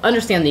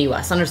the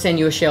U.S., understand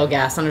U.S. shale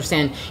gas,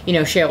 understand,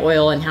 shale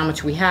oil and how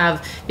much we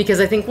have, because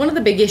I think one of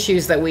the big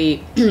issues that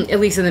we, at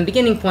least in the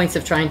beginning points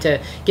of trying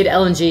to get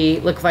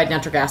LNG, liquefied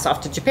natural gas, off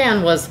to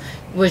Japan was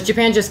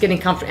Japan just getting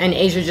comfortable and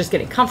Asia just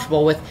getting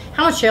comfortable with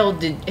how much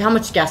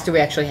gas do we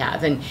actually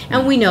have, and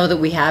we know that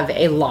we have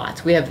a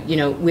lot. We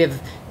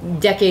have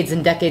decades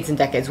and decades and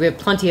decades. We have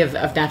plenty of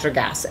natural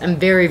gas. I'm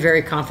very,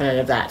 very confident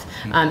of that.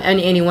 And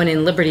anyone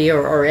in Liberty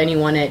or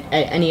anyone at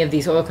any of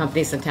these oil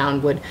companies in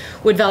town would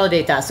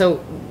validate that.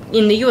 So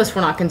in the U.S.,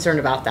 we're not concerned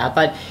about that.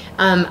 But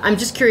I'm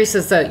just curious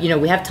as to,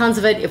 we have tons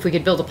of it. If we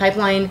could build a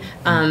pipeline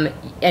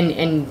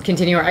and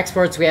continue our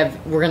exports, we're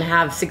going to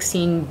have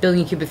 16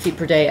 billion cubic feet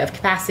per day of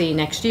capacity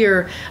next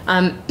year.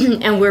 And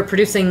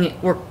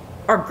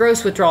our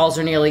gross withdrawals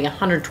are nearly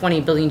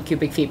 120 billion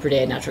cubic feet per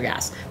day of natural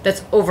gas.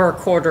 That's over a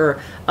quarter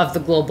of the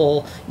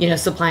global,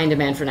 supply and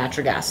demand for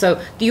natural gas.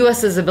 So the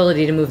U.S.'s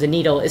ability to move the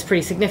needle is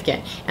pretty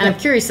significant. And I'm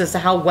curious as to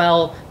how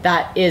well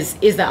that is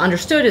that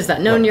understood? Is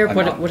that known in Europe?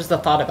 What is the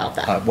thought about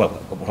that? Well,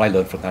 what I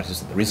learned from that is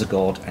that there is a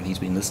God, and he's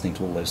been listening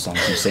to all those songs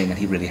you sing, and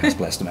he really has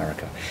blessed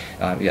America.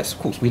 Yes, of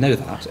course, we know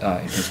that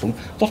in principle.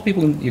 A lot of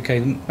people in the UK,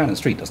 the man in the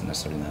street doesn't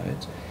necessarily know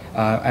it.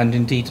 And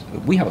indeed,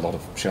 we have a lot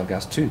of shale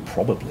gas too,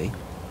 probably,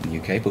 in the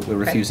UK, but we're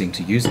refusing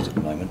to use it at the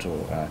moment,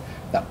 or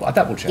that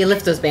will change. You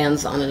lift those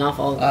bans on and off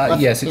all.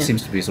 Yes, it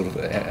seems to be sort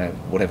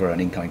of whatever an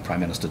incoming prime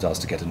minister does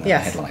to get a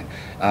headline.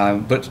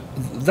 But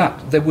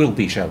there will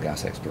be shale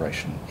gas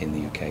exploration in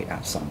the UK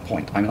at some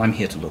point. I mean, I'm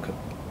here to look at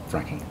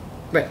fracking.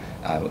 Right.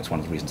 It's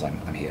one of the reasons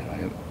I'm here.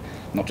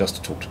 Not just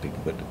to talk to people,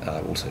 but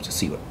also to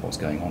see what's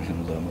going on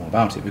and learn more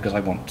about it, because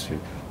I want to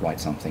write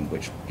something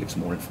which gives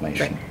more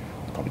information.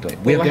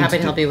 Right. We're happy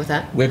to help you with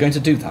that. We're going to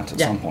do that at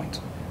some point,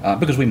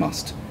 because we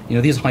must.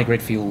 These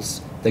high-grade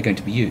fuels, they're going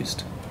to be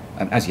used.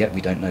 As yet,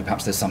 we don't know.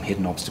 Perhaps there's some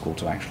hidden obstacle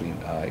to actually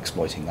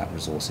exploiting that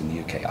resource in the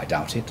UK. I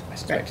doubt it. I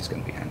suspect it's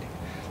going to be handy.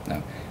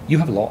 Now, you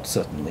have a lot,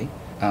 certainly.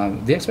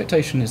 The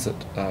expectation is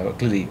that,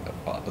 clearly,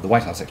 the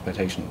White House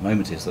expectation at the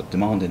moment is that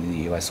demand in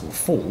the US will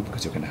fall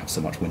because you're going to have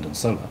so much wind and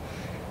solar,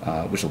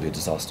 which will be a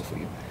disaster for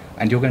you.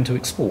 And you're going to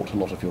export a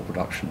lot of your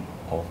production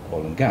of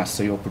oil and gas,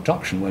 so your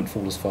production won't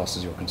fall as fast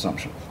as your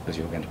consumption, because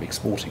you're going to be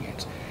exporting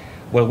it.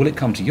 Well, will it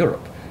come to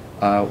Europe?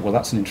 Well,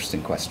 that's an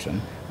interesting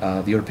question.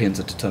 The Europeans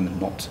are determined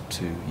not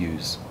to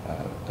use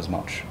as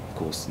much, of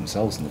course,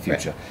 themselves in the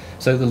future.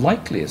 Right. So the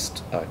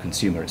likeliest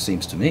consumer, it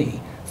seems to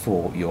me,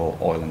 for your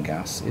oil and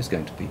gas is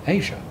going to be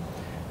Asia.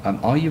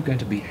 Are you going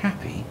to be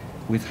happy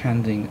with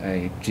handing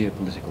a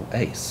geopolitical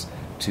ace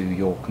to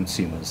your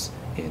consumers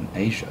in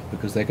Asia?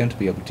 Because they're going to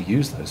be able to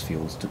use those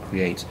fuels to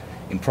create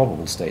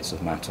improbable states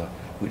of matter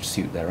which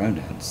suit their own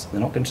ends. They're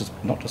not going to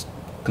not just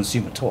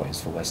consumer toys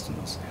for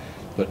Westerners,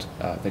 but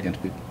they're going to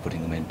be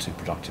putting them into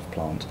productive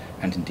plant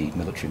and indeed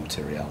military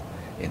materiel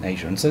in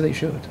Asia, and so they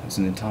should. It's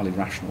an entirely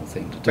rational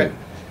thing to do. Right.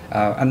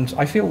 And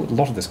I feel a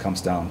lot of this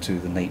comes down to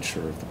the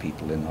nature of the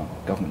people in our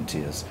government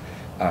tiers.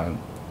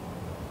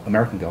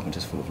 American government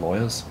is full of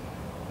lawyers,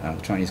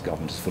 the Chinese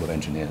government is full of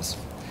engineers,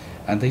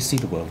 and they see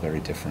the world very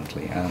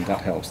differently, and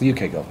that helps. The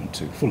UK government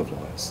too, full of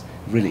lawyers,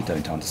 really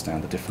don't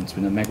understand the difference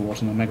between a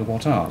megawatt and a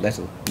megawatt hour, let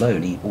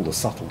alone all the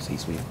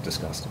subtleties we've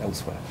discussed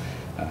elsewhere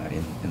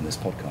in this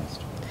podcast.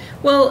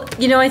 Well,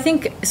 I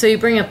think so. You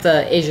bring up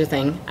the Asia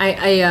thing.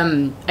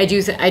 I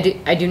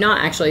do not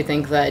actually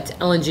think that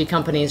LNG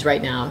companies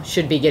right now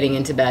should be getting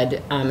into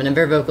bed. And I'm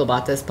very vocal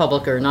about this,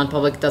 public or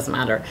non-public, doesn't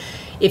matter.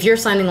 If you're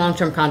signing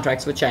long-term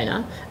contracts with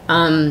China,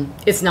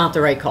 it's not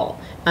the right call.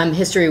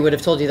 History would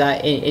have told you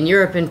that in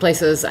Europe and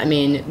places. I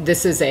mean,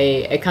 this is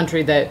a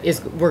country that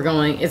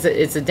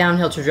it's a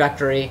downhill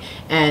trajectory,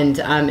 and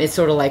it's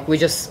sort of like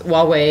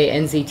Huawei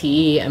and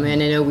ZTE. I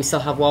mean, I know we still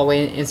have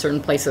Huawei in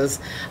certain places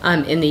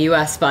in the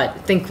U.S., but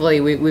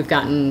thankfully we've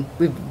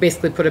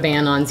basically put a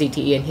ban on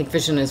ZTE and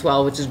Hikvision as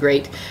well, which is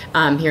great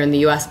here in the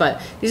U.S.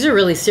 But these are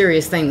really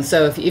serious things.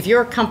 So if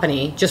you're a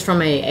company, just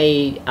from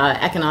a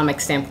economic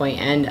standpoint,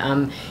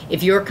 and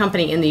if you're a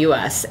company in the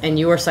U.S. and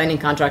you are signing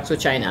contracts with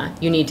China,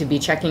 you need to be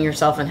checking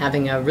yourself and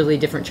having a really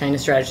different China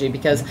strategy,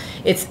 because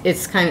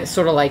it's kind of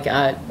sort of like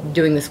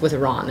doing this with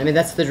Iran. I mean,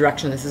 that's the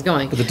direction this is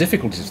going. But the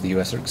difficulties of the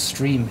US are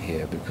extreme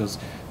here, because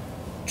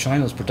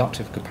China's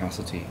productive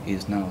capacity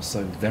is now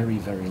so very,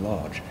 very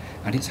large,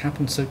 and it's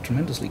happened so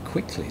tremendously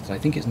quickly that I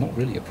think it's not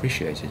really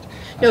appreciated.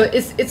 No,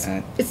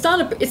 it's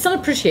not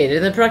appreciated,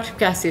 and the productive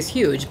capacity is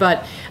huge.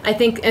 But I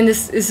think, and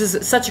this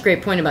is such a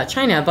great point about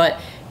China, but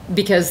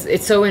because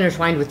it's so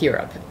intertwined with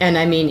Europe. And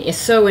I mean, it's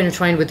so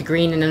intertwined with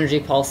green and energy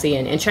policy.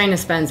 And China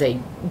spends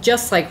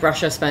just like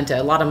Russia spent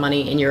a lot of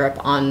money in Europe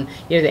on,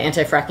 the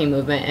anti-fracking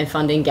movement and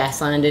funding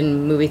Gasland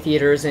and movie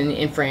theaters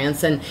in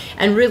France and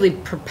really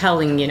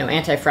propelling,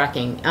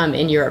 anti-fracking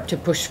in Europe to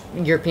push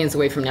Europeans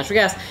away from natural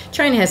gas.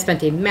 China has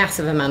spent a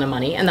massive amount of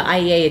money, and the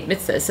IEA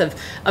admits this, of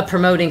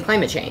promoting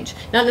climate change.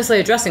 Not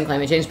necessarily addressing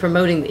climate change,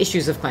 promoting the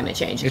issues of climate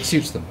change. It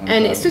suits them.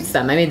 And it suits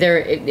them. I mean, they're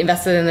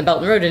invested in the Belt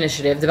and Road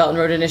Initiative. The Belt and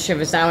Road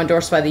Initiative is now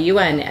endorsed by the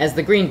UN as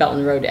the Green Belt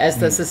and Road, as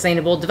the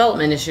Sustainable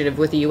Development Initiative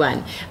with the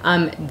UN.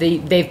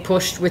 They've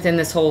pushed within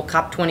this whole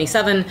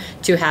COP27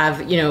 to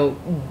have,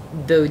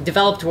 the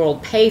developed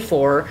world pay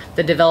for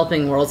the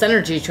developing world's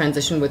energy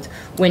transition with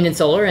wind and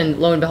solar, and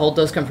lo and behold,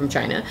 those come from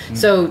China.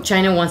 So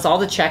China wants all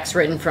the checks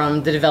written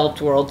from the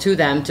developed world to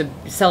them to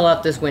sell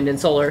out this wind and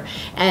solar,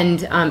 and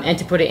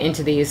to put it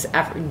into these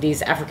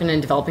African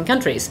and developing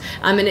countries.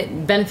 And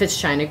it benefits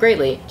China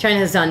greatly. China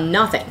has done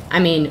nothing. I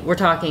mean, we're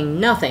talking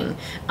nothing.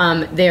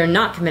 They are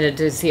not committed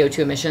to CO2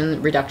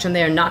 emission reduction.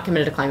 They are not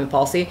committed to climate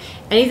policy.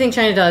 Anything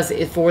China does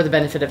is for the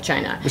benefit of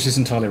China. Which is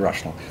entirely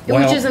rational.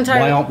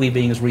 Why aren't we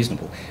being as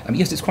reasonable?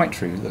 Yes, it's quite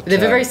true that they're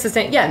very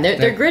sustainable. Yeah,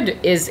 their grid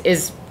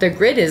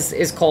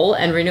is coal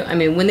and renew. I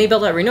mean, when they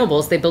build out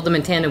renewables, they build them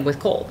in tandem with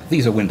coal.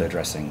 These are window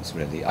dressings,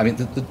 really. I mean,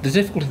 the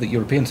difficulty that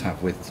Europeans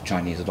have with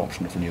Chinese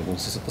adoption of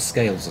renewables is that the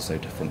scales are so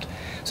different.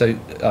 So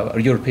a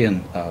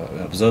European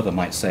observer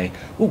might say,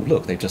 "Oh,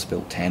 look, they've just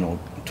built 10 or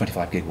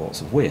 25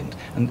 gigawatts of wind,"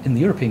 and in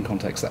the European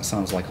context, that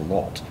sounds like a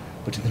lot.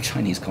 But in the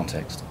Chinese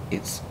context,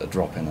 it's a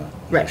drop in a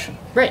ocean.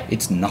 Right.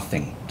 It's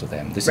nothing to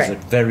them. This is a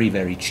very,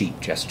 very cheap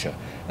gesture.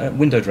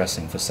 Window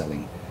dressing for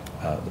selling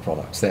the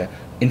products. They're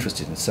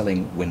interested in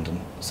selling wind and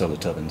solar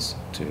turbines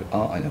to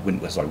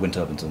wind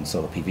turbines and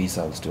solar PV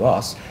cells to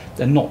us.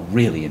 They're not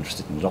really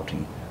interested in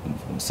adopting them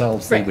for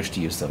themselves. They wish to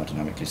use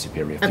thermodynamically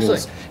superior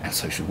fuels, and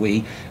so should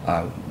we.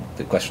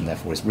 The question,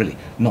 therefore, is really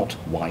not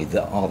why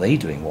are they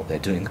doing what they're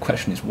doing. The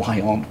question is,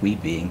 why aren't we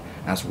being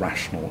as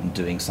rational and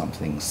doing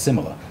something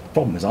similar? The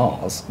problem is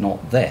ours,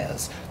 not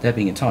theirs. They're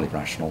being entirely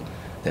rational.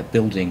 They're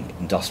building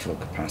industrial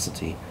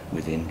capacity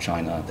within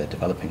China. They're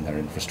developing their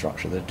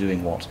infrastructure. They're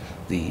doing what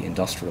the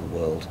industrial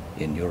world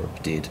in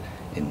Europe did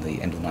in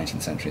the end of the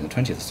 19th century and the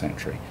 20th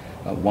century.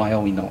 Why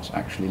are we not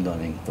actually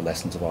learning the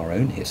lessons of our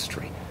own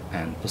history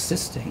and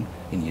persisting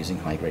in using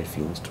high-grade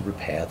fuels to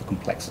repair the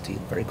complexity, the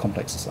very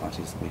complex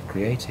societies that we've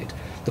created?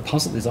 The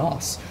puzzle is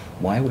us.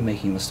 Why are we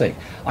making a mistake?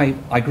 I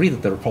agree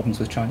that there are problems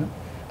with China.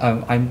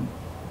 I'm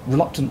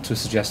reluctant to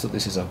suggest that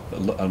this is a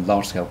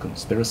large-scale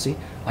conspiracy.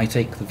 I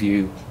take the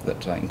view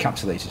that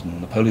encapsulated in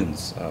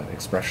Napoleon's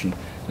expression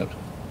that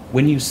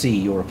when you see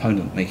your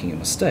opponent making a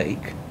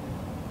mistake,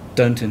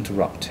 don't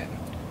interrupt him.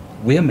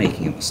 We're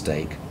making a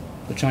mistake.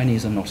 The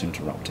Chinese are not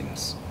interrupting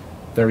us.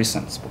 Very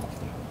sensible of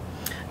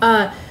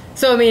them.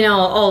 So, I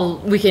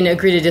mean, we can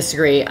agree to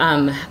disagree.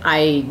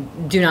 I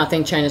do not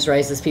think China's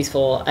rise is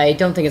peaceful. I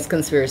don't think it's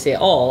conspiracy at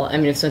all. I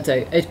mean, I've spent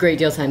a great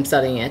deal of time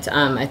studying it.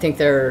 I think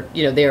they're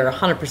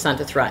 100%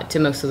 a threat to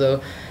most of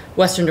the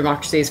Western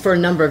democracies for a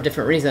number of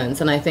different reasons.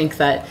 And I think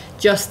that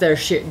just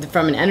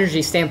from an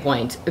energy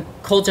standpoint,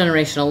 coal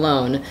generation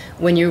alone,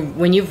 when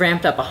you've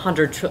ramped up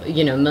 100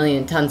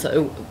 million tons,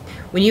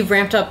 when you've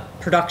ramped up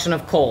production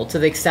of coal to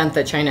the extent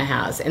that China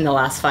has in the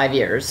last 5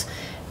 years,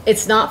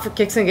 it's not for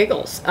kicks and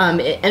giggles.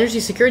 Energy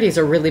security is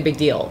a really big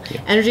deal.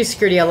 Yeah. Energy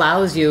security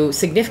allows you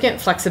significant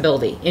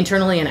flexibility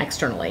internally and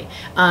externally.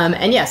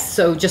 And yes,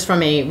 so just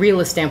from a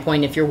realist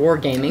standpoint, if you're war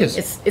gaming,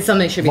 it's something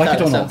that should be thought of.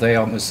 Like it or not, they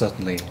are most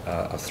certainly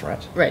a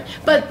threat. Right.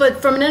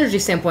 But from an energy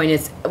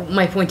standpoint,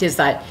 my point is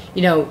that,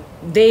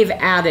 they've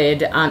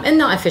added, and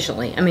not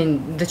efficiently. I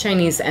mean, the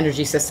Chinese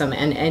energy system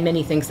and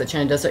many things that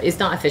China does is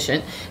not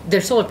efficient. Their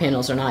solar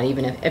panels are not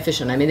even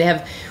efficient. I mean,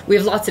 we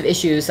have lots of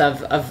issues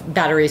of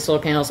batteries, solar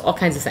panels, all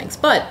kinds of things.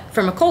 But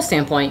from a coal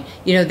standpoint,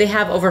 they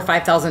have over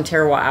 5,000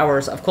 terawatt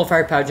hours of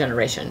coal-fired power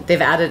generation. They've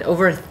added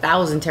over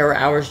 1,000 terawatt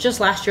hours just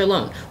last year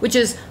alone, which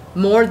is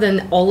more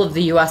than all of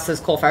the U.S.'s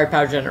coal-fired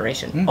power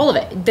generation. All of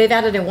it. They've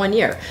added in 1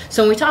 year.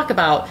 So when we talk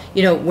about,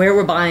 where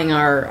we're buying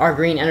our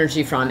green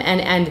energy from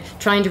and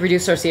trying to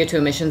reduce our CO2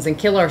 emissions and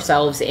kill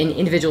ourselves in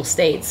individual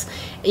states,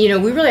 we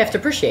really have to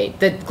appreciate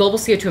that global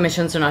CO2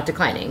 emissions are not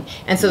declining.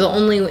 And so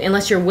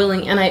unless you're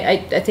willing, and I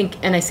think,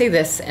 and I say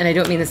this, and I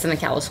don't mean this in a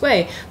callous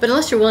way, but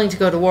unless you're willing to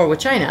go to war with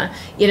China,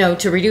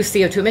 to reduce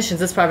CO2 emissions,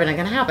 that's probably not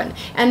going to happen.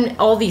 And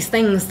all these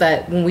things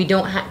that when we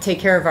don't take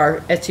care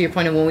of to your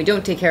point of when we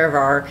don't take care of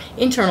our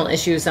internal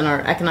issues and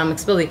our economic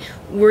stability,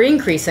 we're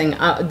increasing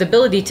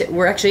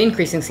we're actually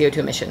increasing CO2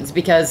 emissions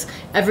because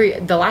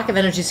the lack of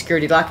energy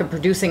security, lack of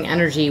producing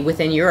energy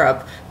within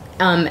Europe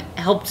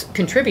helped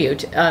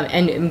contribute,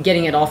 and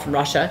getting it all from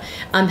Russia,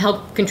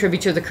 helped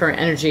contribute to the current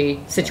energy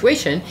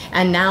situation.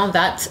 And now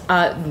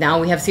now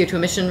we have CO2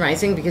 emission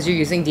rising because you're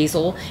using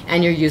diesel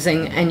and you're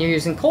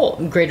using coal,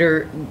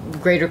 greater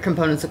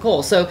components of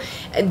coal. So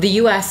the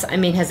U.S.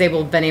 has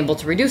been able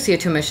to reduce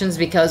CO2 emissions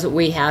because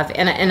we have,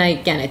 and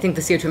again, I think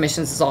the CO2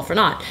 emissions is all for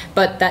naught,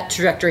 but that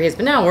trajectory has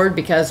been downward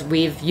because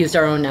we've used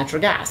our own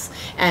natural gas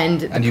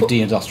and you've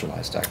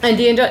deindustrialized, actually.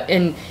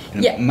 And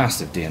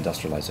massive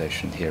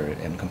deindustrialization here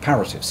in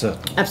comparative,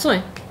 certainly.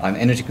 Absolutely.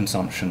 Energy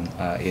consumption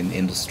in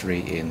industry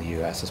in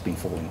the US has been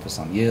falling for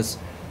some years,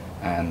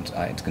 and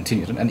it's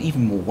continued. And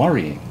even more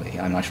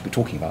worryingly, and I should be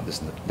talking about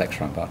this in the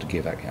lecture I'm about to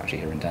give actually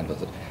here in Denver,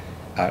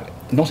 that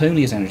not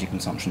only is energy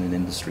consumption in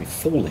industry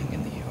falling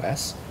in the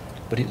US,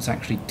 but it's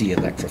actually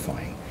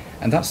de-electrifying.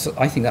 And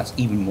I think that's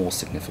even more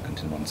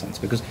significant in one sense,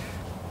 because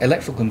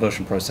electrical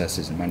conversion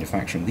processes in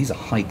manufacturing, these are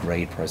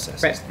high-grade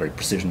processes, right. Very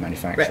precision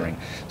manufacturing,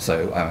 right.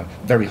 So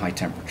very high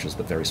temperatures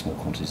but very small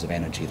quantities of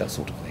energy, that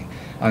sort of thing.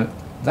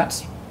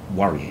 That's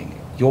worrying.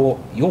 You're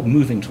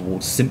moving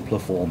towards simpler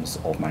forms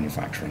of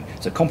manufacturing.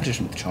 So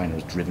competition with China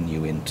has driven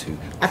you into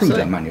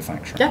cruder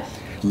manufacturing. Yeah.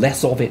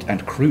 Less of it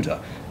and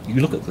cruder. You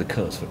look at the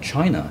curves for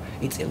China,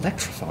 it's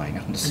electrifying,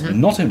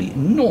 and not only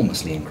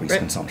enormously increased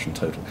consumption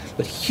total,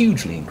 but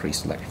hugely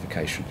increased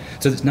electrification.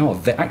 So it's now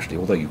actually,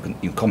 although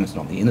you commented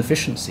on the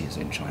inefficiencies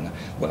in China,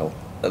 well,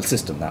 a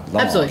system that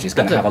large is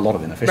going to have a lot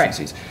of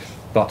inefficiencies,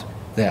 but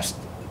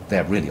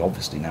they're really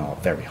obviously now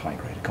a very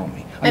high-grade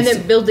economy. And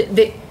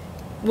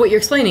what you're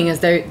explaining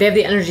is they have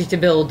the energy to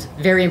build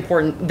very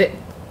important,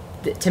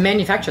 to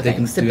manufacture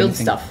things, to build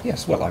stuff.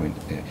 Yes, well,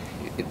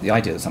 the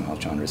idea that somehow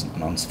China isn't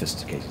an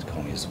unsophisticated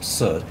economy is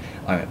absurd.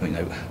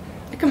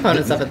 The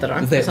components of it that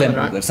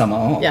aren't. Some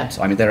aren't. Yeah.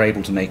 They're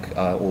able to make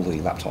all the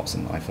laptops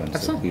and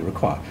iPhones that we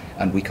require,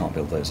 and we can't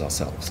build those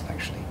ourselves,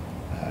 actually.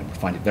 We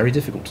find it very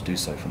difficult to do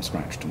so from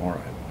scratch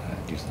tomorrow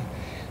due to that.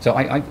 So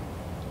I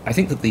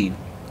think that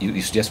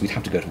you suggest we'd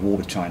have to go to war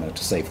with China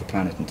to save the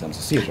planet in terms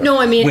of CO2. No,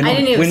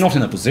 we're not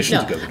in a position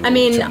to go to war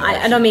with China.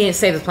 I don't mean to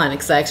save the planet,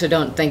 because I actually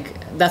don't think,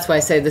 that's why I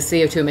say the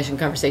CO2 emission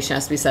conversation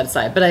has to be set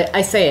aside. But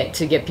I say it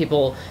to get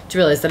people to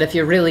realize that if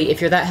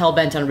you're that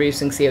hell-bent on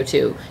reducing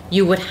CO2,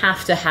 you would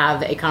have to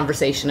have a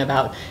conversation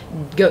about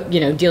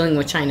dealing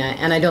with China,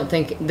 and I don't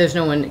think there's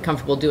no one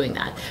comfortable doing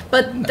that.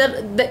 But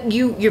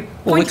your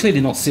point... Well, we're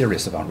clearly not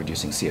serious about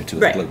reducing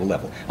CO2 at the global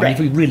level. If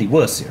we really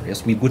were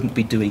serious, we wouldn't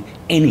be doing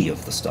any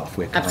of the stuff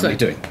we're currently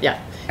doing.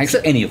 Yeah.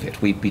 Actually, any of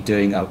it. We'd be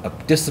doing a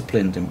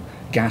disciplined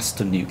gas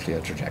to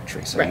nuclear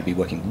trajectory. So you'd be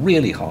working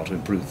really hard to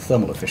improve the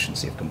thermal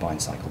efficiency of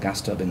combined cycle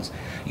gas turbines.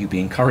 You'd be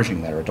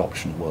encouraging their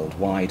adoption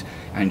worldwide,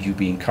 and you'd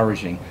be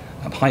encouraging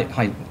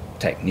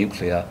high-tech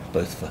nuclear,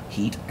 both for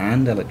heat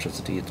and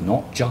electricity. It's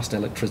not just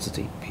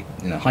electricity,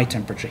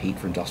 high-temperature heat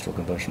for industrial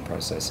conversion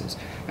processes.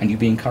 And you'd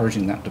be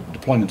encouraging that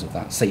deployment of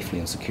that safely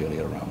and securely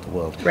around the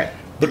world. Right.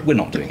 But we're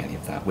not doing any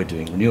of that. We're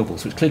doing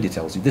renewables, which clearly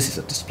tells you this is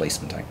a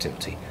displacement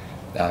activity.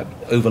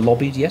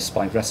 Over-lobbied, yes,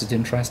 by vested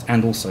interest,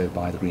 and also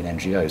by the green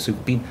NGOs,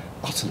 who've been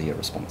utterly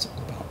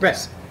irresponsible about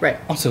this. Right.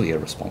 Utterly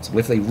irresponsible.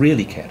 If they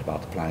really cared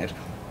about the planet,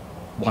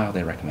 why are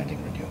they recommending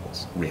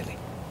renewables, really?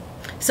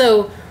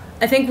 So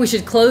I think we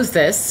should close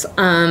this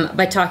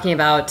by talking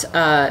about,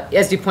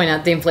 as you point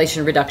out, the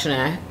Inflation Reduction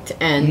Act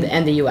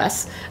and the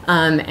U.S.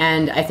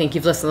 And I think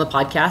you've listened to the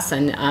podcast,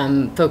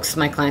 and folks,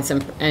 my clients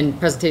and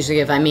presentations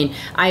I give.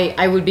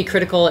 I would be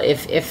critical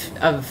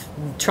if of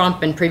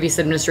Trump and previous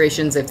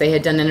administrations, if they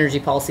had done energy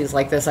policies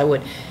like this, I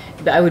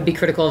would be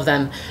critical of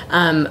them.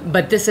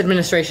 But this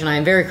administration, I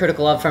am very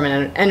critical of from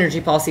an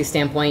energy policy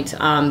standpoint.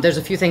 There's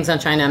a few things on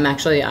China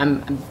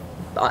I'm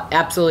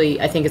absolutely,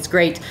 I think it's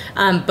great,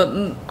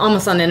 but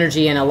almost on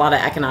energy and a lot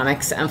of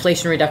economics.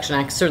 Inflation Reduction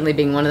Act certainly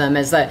being one of them.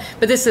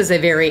 But this is a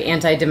very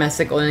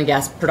anti-domestic oil and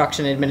gas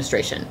production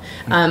administration.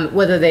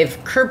 Whether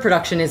they've curbed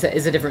production is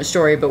a different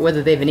story, but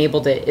whether they've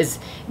enabled it is,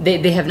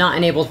 they have not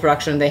enabled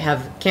production. They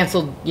have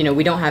canceled,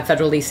 we don't have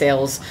federal lease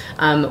sales.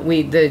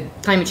 The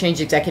Climate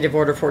Change Executive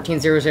Order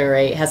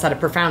 14008 has had a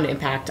profound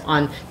impact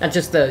on not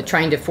just the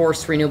trying to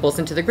force renewables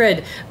into the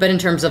grid, but in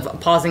terms of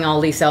pausing all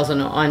lease sales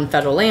on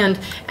federal land.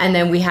 And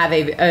then we have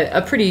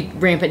a pretty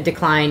rampant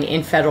decline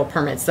in federal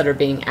permits that are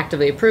being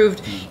actively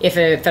approved. If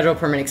a federal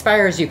permit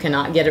expires, you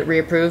cannot get it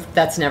reapproved.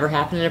 That's never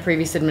happened in a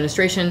previous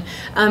administration.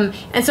 And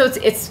so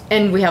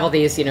and we have all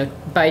these,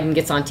 Biden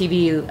gets on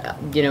TV,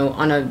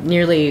 on a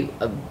nearly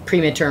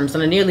pre-midterms,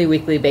 on a nearly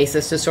weekly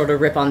basis to sort of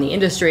rip on the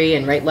industry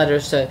and write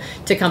letters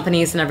to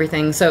companies and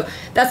everything. So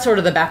that's sort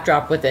of the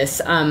backdrop with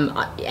this.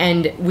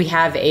 And we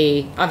have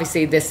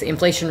obviously this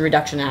Inflation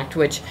Reduction Act,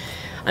 which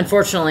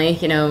unfortunately,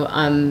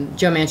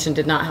 Joe Manchin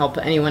did not help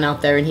anyone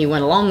out there, and he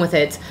went along with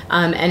it.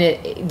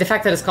 And the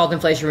fact that it's called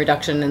inflation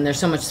reduction and there's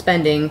so much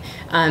spending,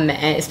 and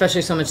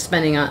especially so much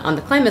spending on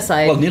the climate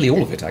side. Well, nearly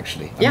all of it,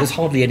 actually. There's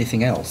hardly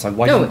anything else.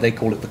 Why didn't they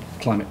call it the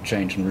Climate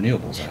Change and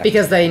Renewables Act?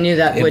 Because they knew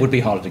that it would be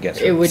harder to get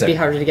through. It would be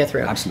harder to get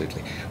through.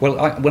 Absolutely.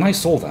 Well, when I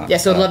saw that... Yeah,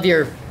 so I'd love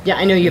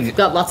I know you've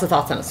got lots of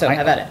thoughts on it, so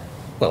have at it.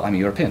 Well, I'm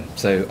European,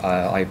 so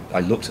I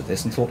looked at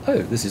this and thought,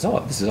 these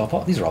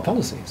are our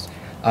policies.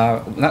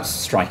 That's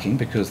striking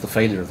because the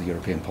failure of the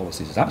European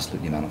policies is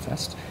absolutely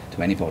manifest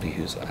to anybody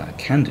who's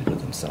candid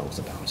with themselves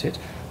about it.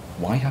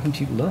 Why haven't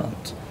you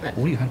learned? Right.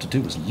 All you had to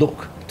do was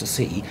look to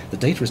see. The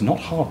data is not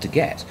hard to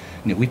get.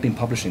 We've been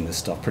publishing this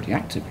stuff pretty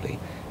actively.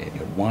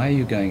 Why are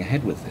you going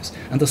ahead with this?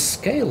 And the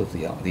scale of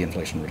the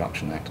Inflation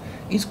Reduction Act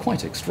is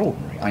quite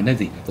extraordinary. I know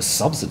the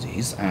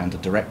subsidies and the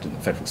direct and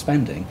the federal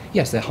spending,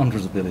 yes, they're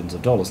hundreds of billions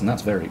of dollars, and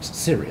that's very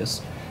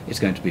serious. It's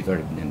going to be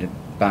very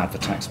bad for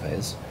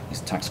taxpayers,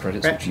 these tax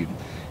credits, right. which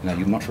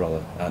you'd much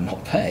rather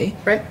not pay.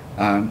 Right.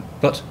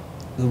 But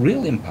the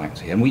real impact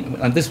here,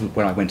 and this is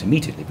where I went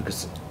immediately,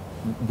 because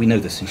we know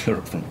this in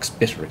Europe from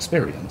bitter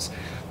experience,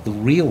 the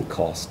real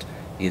cost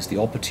is the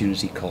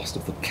opportunity cost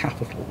of the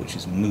capital which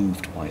is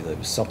moved by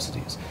those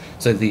subsidies.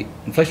 So the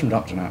Inflation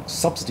Reduction Act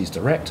subsidies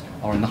direct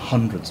are in the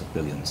hundreds of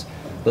billions,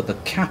 but the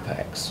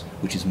capex,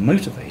 which is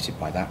motivated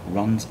by that,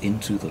 runs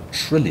into the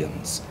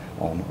trillions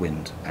on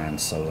wind and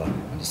solar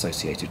and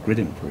associated grid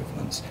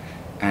improvements,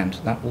 and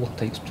that all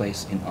takes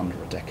place in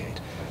under a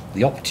decade.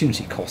 The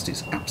opportunity cost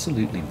is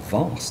absolutely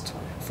vast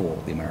for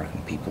the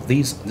American people.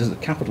 These are the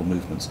capital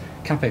movements,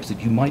 capex that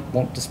you might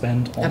want to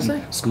spend on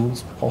Absolutely.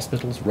 Schools,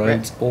 hospitals,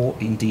 roads, right. or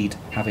indeed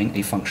having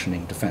a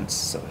functioning defence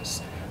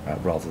service,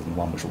 rather than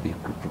one which will be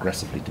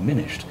progressively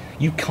diminished.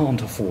 You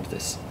can't afford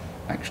this,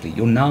 actually.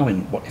 You're now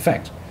in what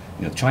effect?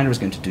 China is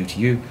going to do to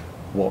you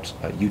what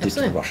you did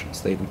to the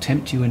Russians. They will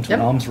tempt you into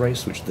an arms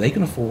race which they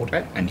can afford,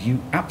 right. and you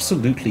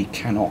absolutely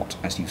cannot,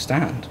 as you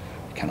stand,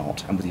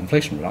 cannot. And with the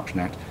Inflation Reduction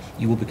Act,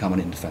 you will become an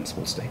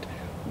indefensible state.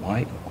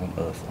 Why on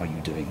earth are you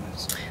doing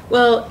this?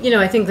 Well,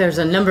 I think there's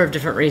a number of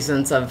different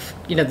reasons of,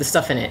 the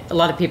stuff in it. A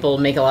lot of people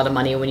make a lot of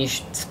money when you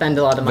spend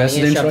a lot of money.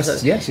 Vested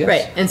interests, yes.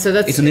 Right, and so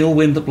that's... It's an ill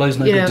wind that blows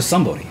no good to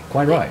somebody.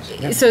 Quite right.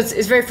 Yeah. So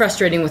it's very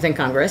frustrating within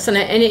Congress,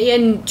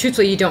 and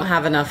truthfully, you don't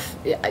have enough...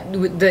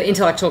 The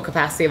intellectual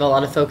capacity of a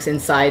lot of folks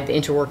inside the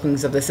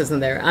interworkings of this isn't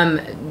there.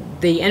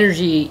 The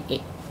energy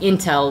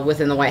intel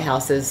within the White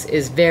House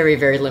is very,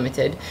 very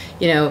limited.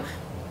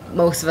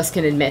 Most of us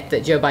can admit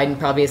that Joe Biden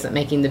probably isn't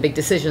making the big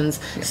decisions.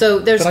 Yeah. So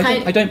there's but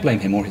I don't blame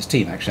him or his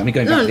team, actually.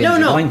 Going back to the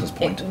energy blindness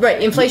point.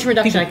 Right, Inflation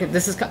Reduction Act,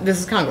 this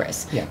is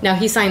Congress. Yeah. Now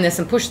he signed this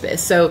and pushed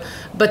this. So,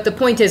 but the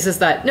point is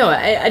that no,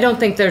 I don't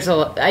think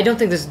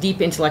there's deep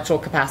intellectual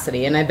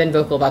capacity, and I've been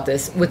vocal about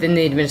this within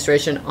the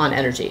administration on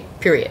energy.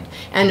 Period.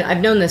 And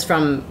I've known this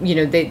from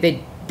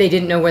they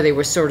didn't know where they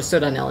were sort of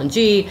stood on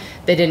LNG.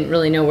 They didn't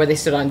really know where they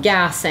stood on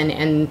gas,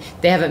 and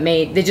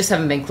they just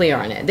haven't been clear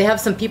on it. They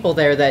have some people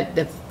there that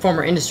the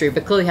former industry,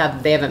 but clearly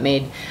they haven't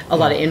made a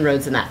lot of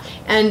inroads in that.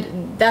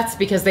 And that's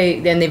because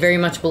they very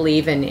much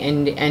believe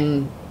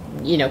in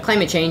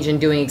climate change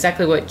and doing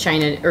exactly what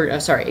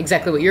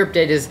exactly what Europe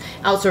did, is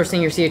outsourcing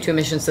your CO2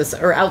 emissions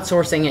or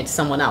outsourcing it to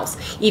someone else,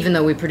 even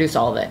though we produce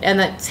all of it. And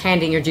that's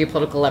handing your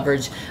geopolitical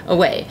leverage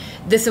away.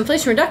 This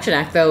Inflation Reduction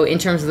Act, though, in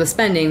terms of the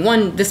spending,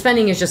 the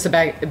spending is just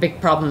a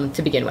big problem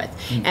to begin with.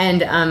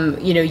 And,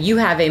 you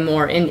have a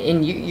more,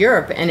 in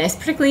Europe, and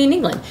particularly in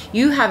England,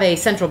 you have a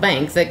central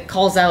bank that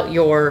calls out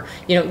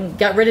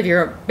got rid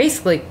of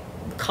basically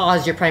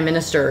caused your Prime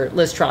Minister,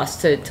 Liz Truss,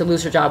 to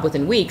lose her job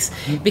within weeks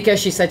because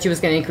she said she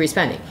was going to increase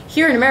spending.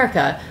 Here in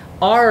America,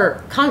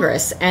 our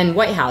Congress and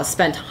White House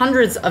spent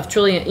hundreds of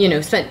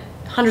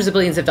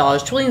billions of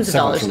dollars, trillions of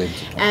dollars,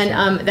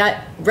 and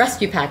that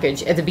rescue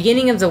package at the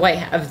beginning of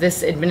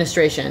this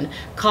administration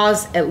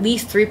caused at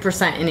least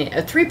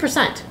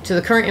 3% to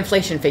the current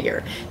inflation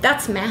figure.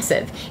 That's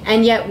massive.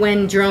 And yet,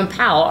 when Jerome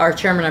Powell, our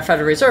chairman of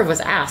Federal Reserve,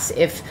 was asked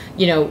if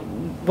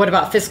what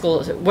about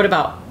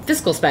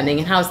fiscal spending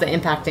and how is that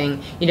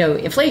impacting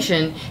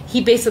inflation,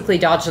 he basically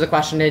dodged the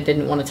question and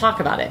didn't want to talk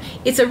about it.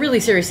 It's a really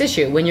serious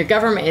issue when your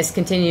government is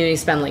continuing to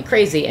spend like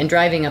crazy and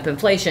driving up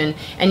inflation,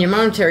 and your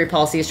monetary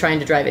policy is trying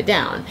to drive it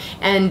down.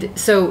 And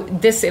so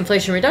this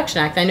Inflation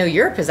Reduction Act, I know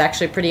Europe is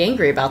actually pretty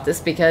angry about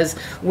this because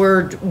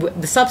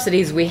the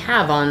subsidies we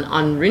have on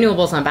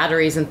renewables, on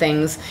batteries and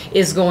things,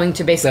 is going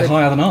to basically... They're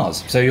higher than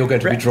ours, so you're going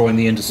to be drawing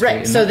the industry.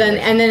 Right, so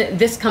then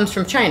this comes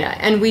from China,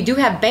 and we do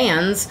have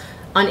bans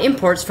on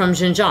imports from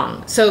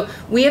Xinjiang. So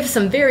we have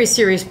some very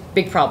serious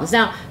big problems.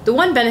 Now, the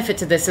one benefit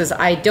to this is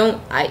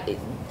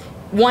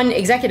one,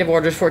 executive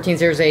orders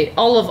 1408,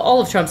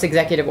 all of Trump's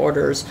executive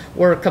orders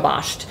were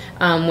kiboshed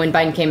when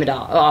Biden came into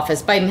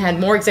office. Biden had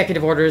more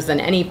executive orders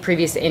than any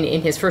previous in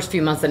his first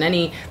few months than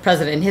any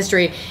president in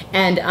history,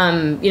 and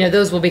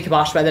those will be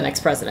kiboshed by the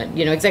next president.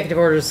 Executive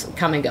orders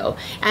come and go,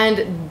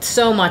 and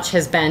so much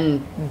has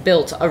been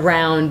built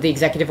around the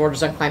executive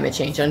orders on climate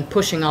change, on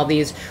pushing all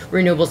these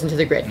renewables into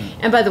the grid.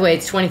 And by the way,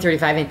 it's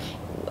 2035, and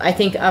I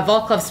think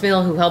Vaclav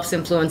Smil, who helps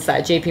influence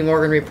that J.P.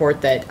 Morgan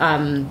report that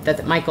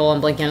Michael,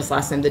 I'm blanking on his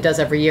last name, that does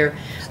every year.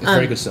 It's a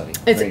very good study.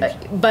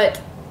 But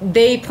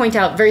they point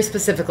out very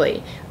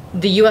specifically,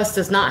 the U.S.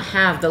 does not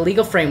have the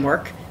legal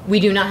framework. We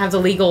do not have the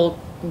legal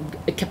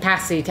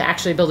capacity to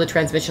actually build the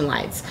transmission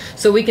lines.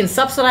 So we can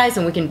subsidize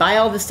and we can buy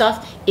all this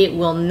stuff. It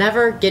will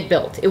never get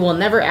built. It will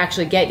never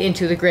actually get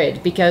into the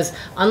grid because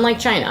unlike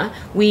China,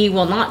 we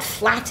will not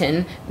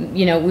flatten,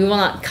 we will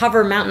not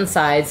cover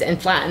mountainsides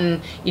and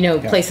flatten,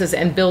 places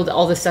and build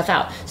all this stuff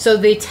out. So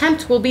the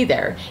attempt will be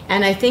there.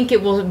 And I think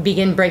it will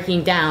begin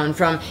breaking down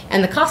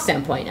and the cost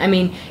standpoint. I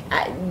mean,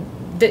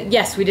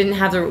 yes, we didn't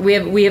have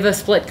we have a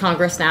split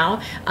Congress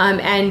now,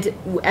 and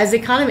as the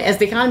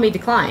economy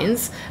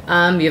declines,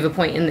 you have a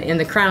point in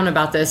the Crown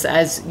about this.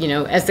 As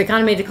as the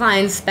economy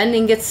declines,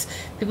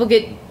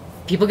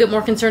 people get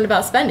more concerned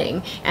about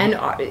spending, and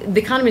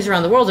the economies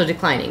around the world are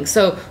declining.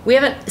 So we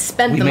haven't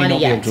spent the money yet. We may not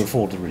be able to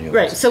afford the renewables.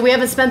 Right. So we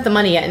haven't spent the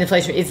money yet in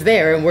inflation. It's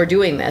there, and we're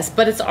doing this,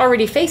 but it's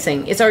already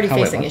facing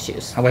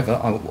issues. However,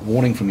 a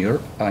warning from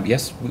Europe.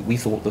 Yes, we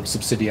thought that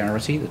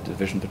subsidiarity, the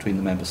division between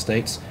the member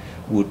states,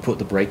 would put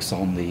the brakes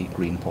on the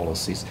green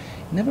policies.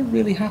 It never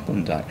really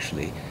happened,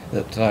 actually.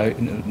 That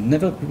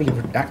never really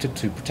acted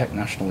to protect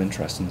national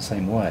interests in the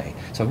same way.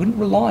 So I wouldn't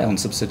rely on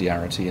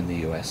subsidiarity in the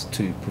US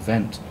to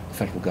prevent the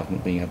federal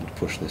government being able to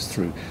push this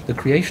through. The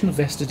creation of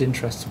vested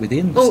interests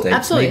within the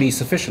states may be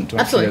sufficient to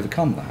actually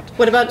overcome that.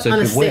 What about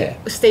on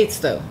states,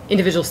 though?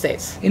 Individual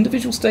states?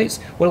 Individual states?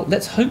 Well,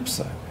 let's hope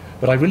so.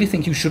 But I really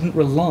think you shouldn't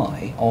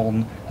rely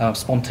on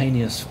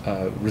spontaneous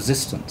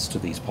resistance to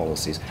these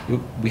policies.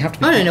 We have to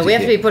be. No. We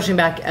have to be pushing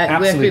back. We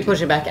have to be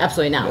pushing back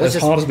absolutely now, as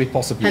hard as we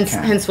possibly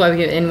can. Hence why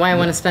I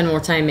want to spend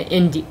more time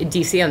in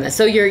DC on this.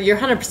 So you're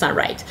 100%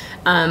 right.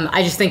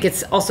 I just think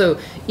it's also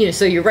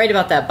So you're right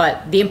about that,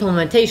 but the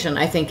implementation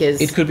I think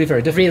is. It could be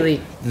very difficult.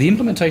 Really, the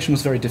implementation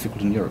was very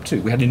difficult in Europe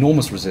too. We had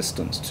enormous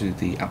resistance to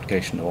the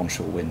application of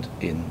onshore wind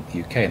in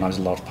the UK, and I was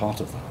a large part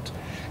of that.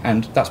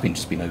 And that's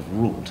just been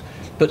overruled.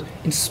 But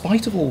in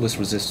spite of all this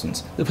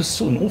resistance, there was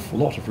still an awful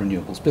lot of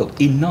renewables built,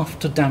 enough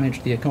to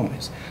damage the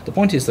economies. The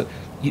point is that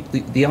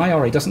the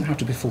IRA doesn't have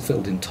to be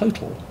fulfilled in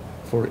total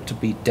for it to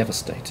be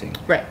devastating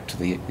to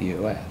the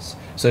US.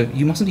 So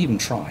you mustn't even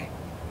try.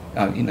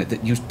 That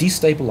you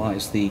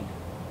destabilize the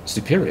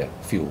superior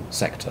fuel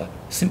sector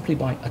simply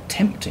by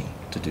attempting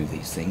to do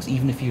these things,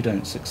 even if you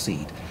don't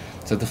succeed.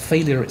 So the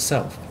failure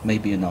itself may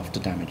be enough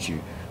to damage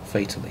you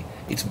fatally.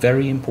 It's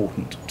very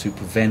important to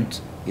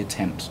prevent the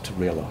attempt to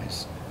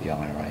realize the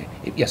IRA.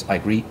 Yes, I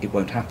agree, it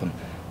won't happen,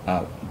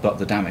 but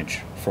the damage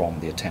from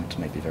the attempt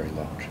may be very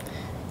large.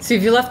 So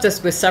you left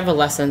us with several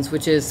lessons,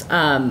 which is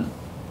or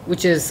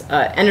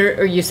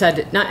you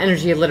said not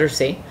energy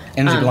illiteracy.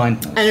 Energy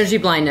blindness. Energy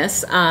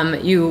blindness.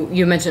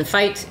 You mentioned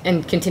fight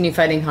and continue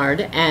fighting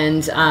hard,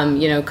 and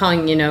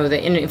calling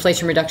the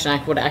Inflation Reduction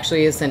Act what it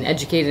actually is, and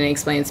educate and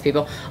explain to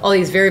people. All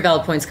these very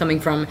valid points coming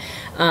from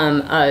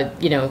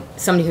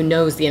somebody who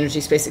knows the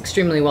energy space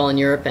extremely well in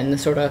Europe and the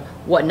sort of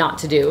what not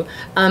to do.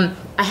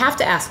 I have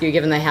to ask you,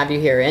 given that I have you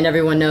here, and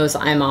everyone knows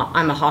I'm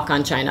a hawk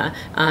on China.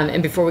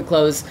 And before we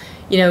close,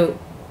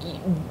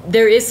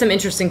 there is some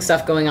interesting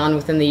stuff going on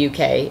within the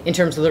UK in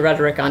terms of the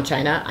rhetoric on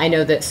China. I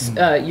know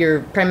that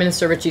your Prime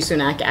Minister Rishi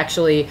Sunak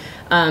actually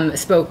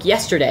spoke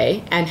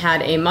yesterday and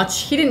had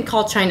he didn't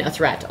call China a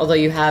threat, although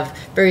you have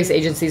various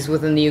agencies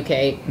within the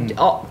UK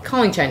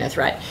calling China a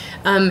threat.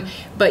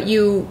 But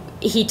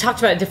he talked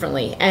about it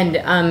differently,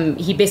 and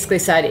he basically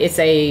said it's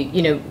a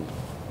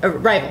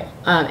rival,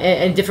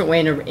 a different way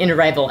in a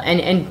rival,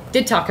 and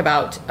did talk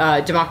about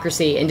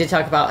democracy, and did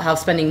talk about how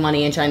spending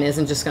money in China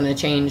isn't just going to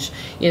change,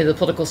 the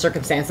political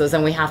circumstances,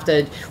 and we have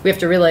to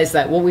realize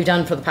that what we've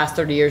done for the past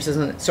 30 years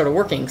isn't sort of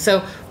working. So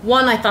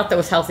one, I thought that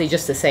was healthy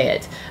just to say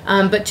it,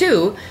 but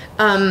two,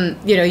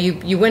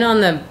 you went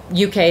on the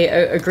UK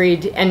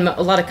agreed, and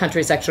a lot of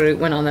countries actually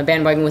went on the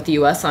bandwagon with the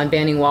US on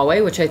banning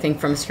Huawei, which I think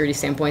from a security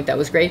standpoint that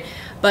was great.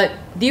 But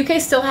the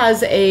UK still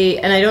has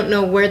and I don't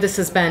know where this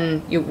has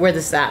been, where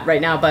this is at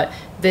right now, but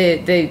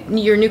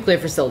your nuclear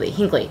facility,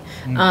 Hinkley,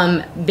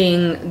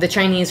 being the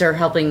Chinese are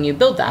helping you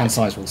build that. And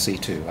Sizewell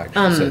C2,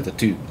 actually, so the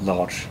two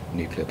large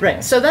nuclear plants.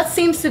 Right, so that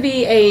seems to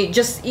be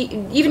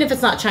even if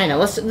it's not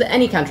China,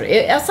 any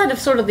country, outside of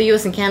sort of the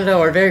US and Canada,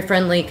 or a very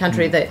friendly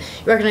country that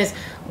you recognize,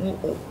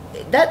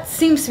 that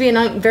seems to be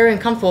very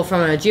uncomfortable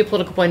from a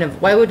geopolitical point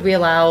of why would we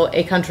allow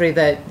a country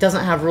that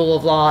doesn't have rule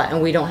of law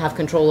and we don't have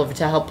control over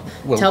to help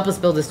us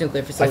build this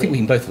nuclear facility. I think we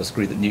can both of us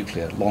agree that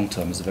nuclear long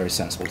term is a very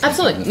sensible thing.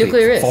 Absolutely,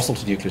 nuclear is. Fossil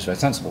to nuclear is very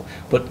sensible.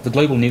 But the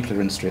global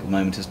nuclear industry at the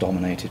moment is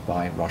dominated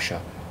by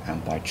Russia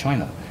and by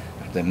China.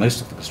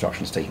 Most of the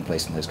construction is taking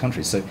place in those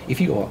countries. So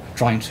if you are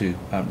trying to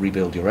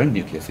rebuild your own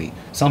nuclear fleet,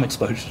 some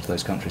exposure to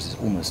those countries is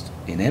almost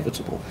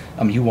inevitable.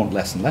 You want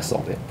less and less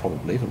of it,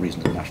 probably, for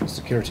reasons of national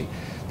security,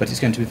 but it's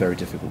going to be very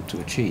difficult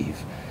to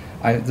achieve.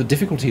 The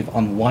difficulty of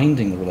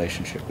unwinding the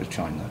relationship with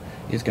China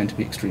is going to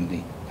be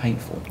extremely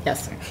painful,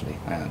 actually,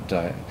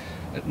 and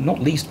not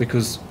least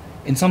because,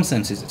 in some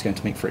senses, it's going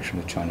to make friction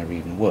with China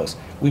even worse.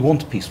 We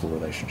want a peaceful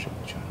relationship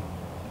with China,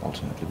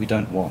 ultimately. We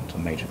don't want a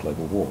major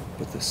global war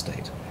with this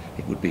state.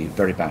 It would be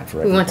very bad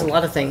for everybody. We want a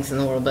lot of things in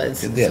the world, but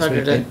it's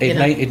harder to...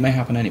 It may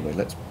happen anyway,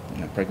 let's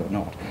pray God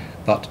not.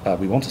 But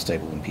we want a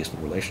stable and peaceful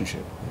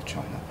relationship with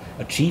China.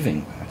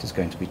 Achieving that is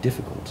going to be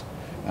difficult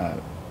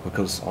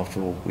because,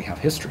 after all, we have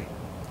history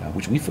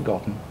which we've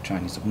forgotten,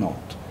 Chinese have not.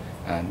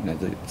 And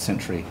the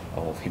century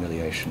of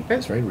humiliation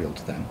is very real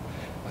to them.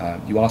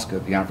 You ask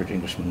the average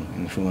Englishman,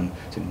 Englishwoman,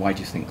 why do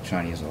you think the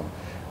Chinese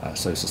are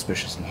so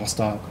suspicious and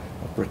hostile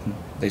of Britain?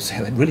 They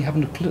say they really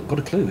haven't got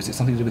a clue. Is it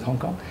something to do with Hong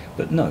Kong?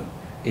 But no,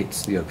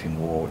 it's the Opium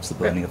War, it's the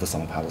burning of the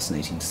Summer Palace in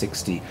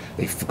 1860.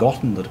 They've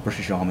forgotten that a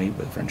British army,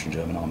 the French and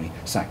German army,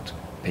 sacked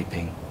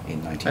Peiping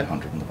in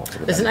 1900 in the Boxer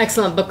Rebellion. There's an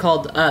excellent book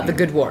called The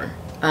Good War.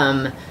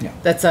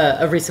 That's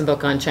a recent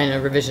book on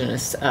China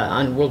revisionists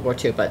on World War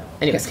II. But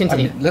anyways,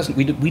 continue. I mean, listen,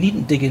 we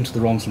needn't dig into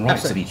the wrongs and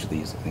rights of each of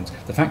these things.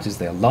 The fact is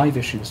they are live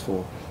issues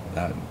for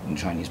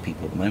Chinese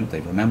people at the moment. They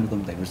remember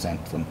them, they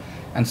resent them.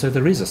 And so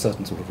there is a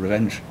certain sort of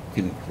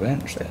feeling of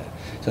revenge there.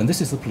 So, and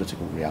this is the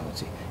political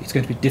reality. It's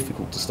going to be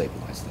difficult to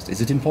stabilise this.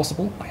 Is it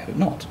impossible? I hope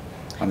not.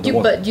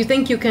 But do you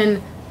think you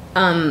can...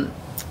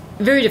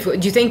 very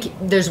difficult. Do you think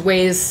there's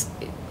ways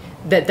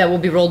that will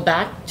be rolled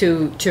back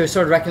to a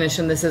sort of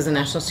recognition this is a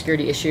national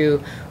security issue?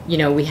 We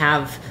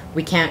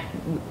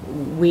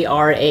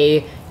are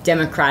a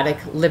democratic,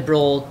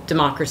 liberal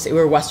democracy.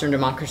 We're a Western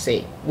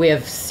democracy. We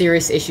have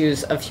serious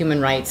issues of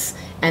human rights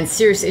and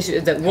serious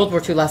issues that World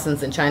War II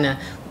lessons in China.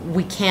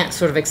 We can't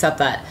sort of accept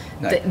that.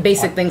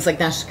 Basic things like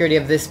national security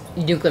of this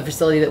nuclear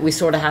facility that we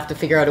sort of have to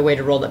figure out a way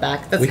to roll that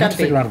back. We have to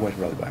figure out a way to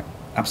roll it back.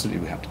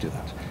 Absolutely, we have to do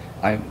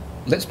that.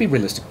 Let's be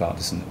realistic about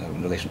this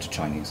in relation to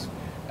Chinese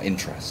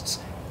interests.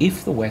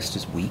 If the West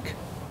is weak,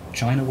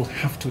 China will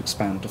have to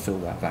expand to fill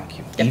that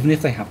vacuum. Yep. Even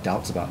if they have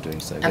doubts about doing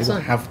so, Absolutely. They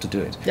will have to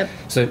do it. Yep.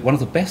 So one of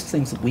the best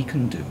things that we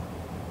can do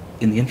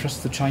in the interests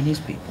of the Chinese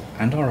people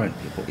and our own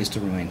people is to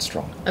remain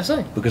strong.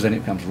 Absolutely. Because then it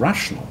becomes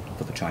rational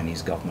for the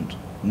Chinese government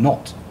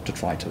not to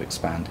try to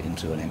expand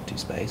into an empty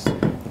space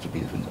that will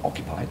be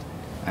occupied.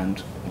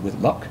 And with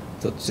luck,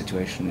 the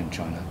situation in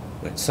China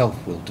itself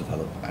will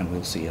develop and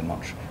we'll see a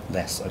much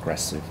less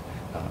aggressive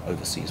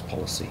overseas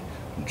policy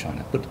from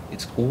China. But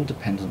it's all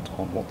dependent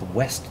on what the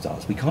West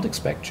does. We can't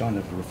expect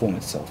China to reform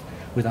itself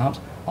without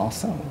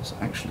ourselves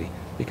actually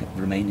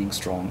remaining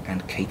strong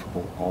and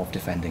capable of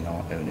defending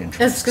our own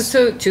interests.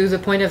 So to the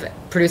point of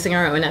producing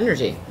our own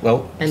energy.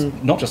 Well,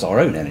 and not just our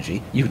own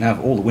energy. You can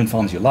have all the wind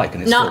farms you like,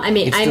 and it's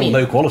still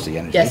low quality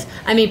energy. Yes,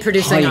 I mean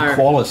producing high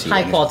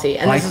quality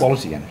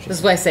energy. Energy. This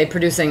is why I say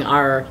producing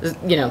our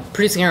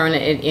own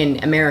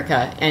in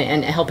America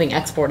and helping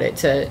export it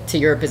to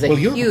Europe is a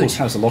huge. Europe of course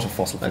has a lot of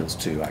fossil fuels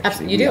too.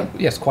 Actually, you do.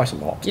 Yes, quite a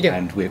lot. You do,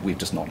 and we're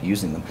just not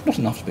using them. Not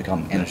enough to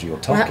become energy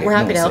autarkic. We're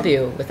happy to help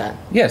you with that.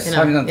 Yes,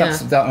 I mean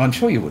I'm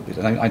sure you would be.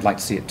 And I'd like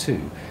to see it too,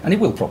 and it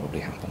will probably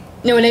happen.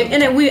 No, I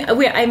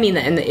mean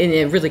that in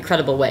a really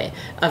credible way.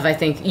 I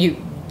think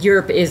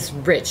Europe is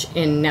rich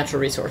in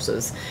natural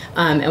resources,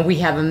 and we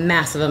have a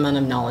massive amount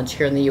of knowledge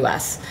here in the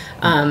U.S.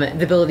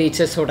 The ability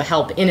to sort of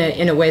help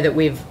in a way that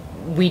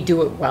we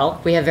do it well.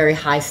 We have very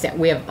high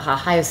we have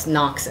highest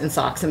NOx and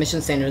SOx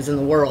emission standards in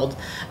the world.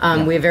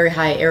 We have very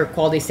high air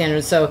quality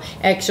standards. So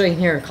actually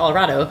here in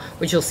Colorado,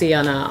 which you'll see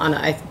on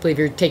I believe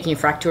you're taking a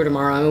frac tour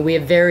tomorrow. I mean, we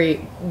have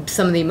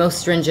some of the most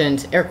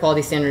stringent air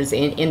quality standards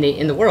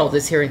in the world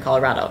is here in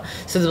Colorado.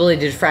 So the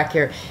ability to frac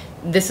here,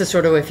 this is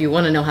sort of, if you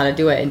want to know how to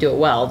do it and do it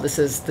well, this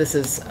is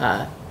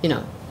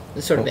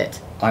sort of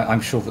it.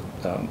 I'm sure that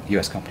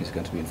US companies are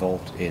going to be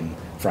involved in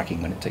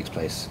fracking when it takes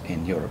place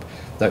in Europe,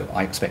 though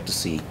I expect to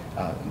see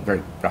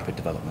very rapid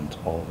development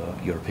of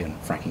European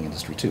fracking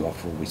industry too.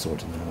 After all, we saw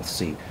it in the North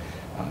Sea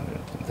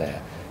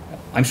there.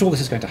 I'm sure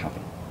this is going to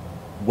happen.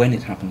 When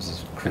it happens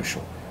is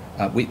crucial.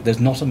 There's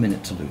not a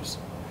minute to lose.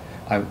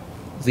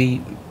 The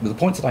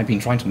points that I've been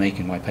trying to make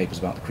in my papers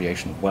about the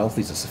creation of wealth,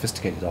 these are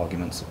sophisticated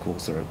arguments, of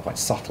course, they're quite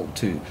subtle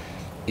too,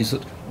 is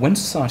that when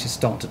societies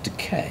start to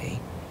decay,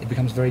 it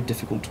becomes very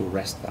difficult to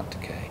arrest that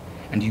decay,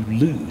 and you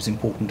lose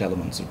important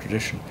elements of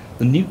tradition.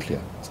 The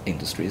nuclear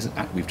industry,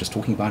 we've just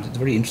talking about it, it's a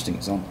very interesting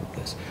example of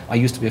this. I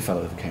used to be a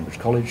fellow of Cambridge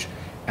College,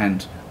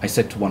 and I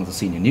said to one of the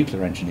senior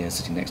nuclear engineers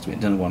sitting next to me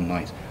at dinner one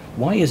night,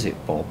 "Why is it,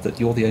 Bob, that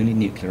you're the only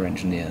nuclear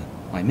engineer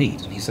I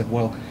meet?" And he said,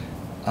 "Well,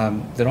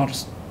 there are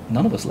just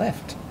none of us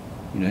left.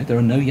 There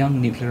are no young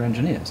nuclear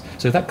engineers."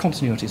 So that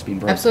continuity has been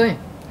broken. Absolutely.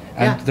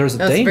 And that's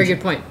a very good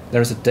point.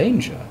 There is a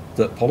danger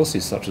that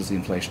policies such as the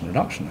Inflation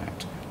Reduction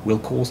Act will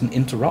cause an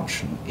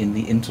interruption in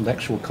the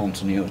intellectual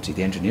continuity,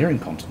 the engineering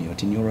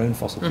continuity in your own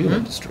fossil fuel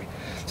industry.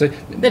 So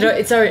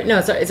it's already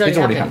happening.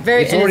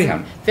 It's already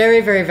happening.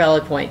 Very, very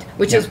valid point.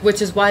 Which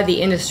is why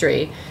the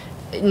industry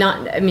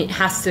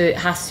has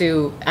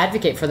to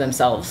advocate for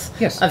themselves.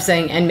 Yes. Of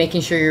saying and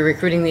making sure you're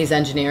recruiting these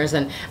engineers.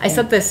 And I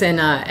said this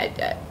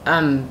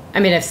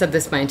I've said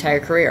this my entire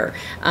career.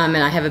 And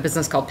I have a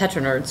business called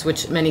PetroNerds,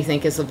 which many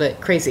think is a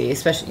bit crazy,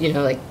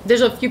 especially,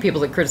 there's a few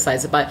people that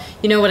criticize it, but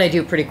you know what I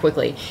do pretty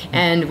quickly.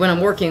 And when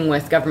I'm working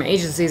with government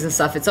agencies and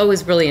stuff, it's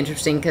always really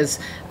interesting because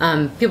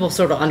people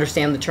sort of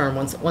understand the term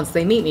once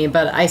they meet me.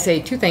 But I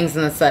say two things,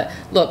 and that's that,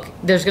 look,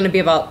 there's going to be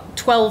about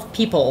 12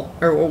 people,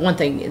 or one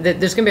thing,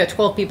 there's going to be about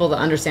 12 people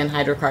that understand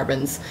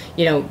hydrocarbons,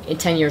 in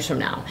 10 years from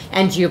now,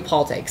 and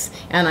geopolitics.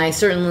 And I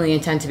certainly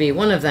intend to be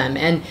one of them.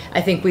 And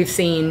I think we've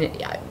seen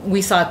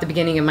we saw at the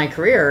beginning of my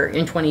career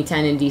in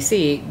 2010 in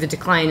DC, the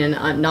decline in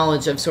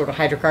knowledge of sort of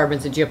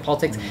hydrocarbons and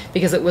geopolitics,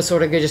 because it was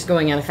sort of just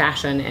going out of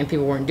fashion and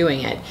people weren't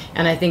doing it.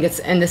 And I think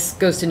and this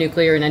goes to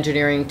nuclear and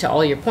engineering, to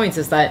all your points,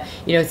 is that,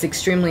 it's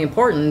extremely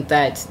important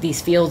that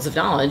these fields of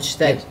knowledge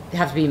that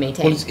have to be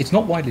maintained. Well, it's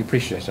not widely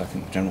appreciated, I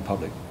think, the general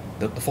public,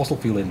 that the fossil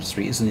fuel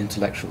industry is an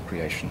intellectual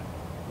creation.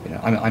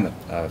 I'm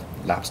a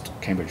lapsed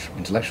Cambridge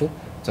intellectual,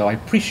 so I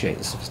appreciate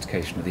the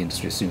sophistication of the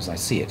industry as soon as I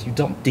see it. You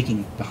start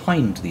digging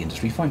behind the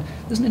industry, you find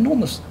there's an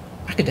enormous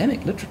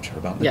academic literature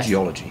about the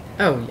geology.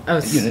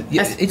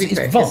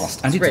 It's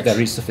vast, and it's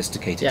very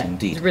sophisticated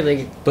indeed. It's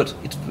really, but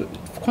it's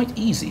quite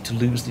easy to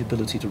lose the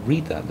ability to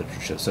read that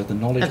literature, so the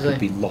knowledge could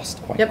be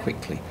lost quite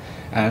quickly.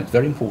 And it's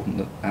very important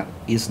that that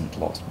isn't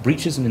lost.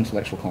 Breaches in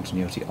intellectual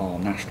continuity are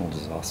national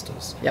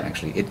disasters.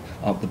 Actually,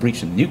 the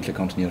breach in the nuclear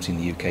continuity in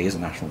the UK is a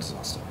national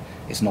disaster.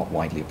 It's not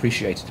widely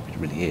appreciated, but it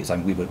really is. I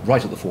mean, we were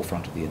right at the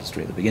forefront of the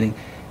industry at the beginning,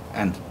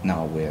 and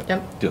now we're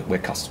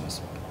customers,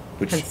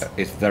 which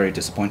is very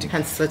disappointing.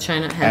 Hence the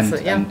China,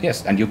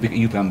 and you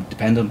become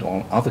dependent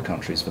on other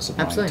countries for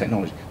supplying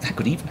technology. That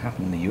could even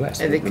happen in the US.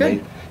 It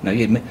could.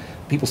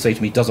 People say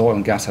to me, does oil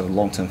and gas have a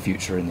long-term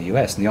future in the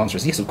US? And the answer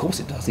is yes, of course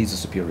it does. These are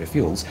superior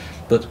fuels.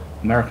 But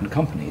American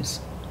companies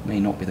may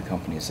not be the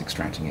companies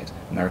extracting it.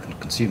 American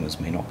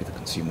consumers may not be the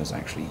consumers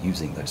actually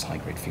using those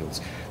high-grade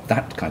fuels.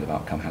 That kind of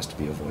outcome has to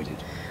be avoided.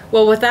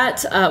 Well, with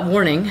that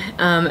warning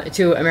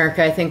to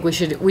America, I think we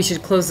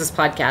should close this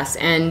podcast.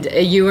 And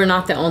you are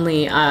not the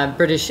only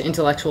British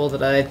intellectual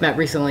that I've met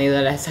recently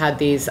that has had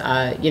these,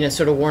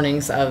 sort of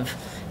warnings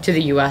to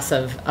the U.S.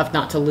 of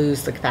not to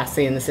lose the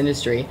capacity in this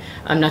industry,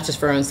 not just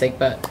for our own sake,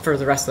 but for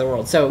the rest of the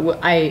world. So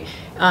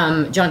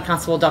John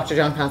Constable, Dr.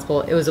 John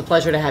Constable, it was a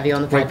pleasure to have you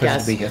on the podcast. Great pleasure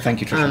to be here.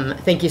 Thank you, Trisha.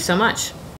 Thank you so much.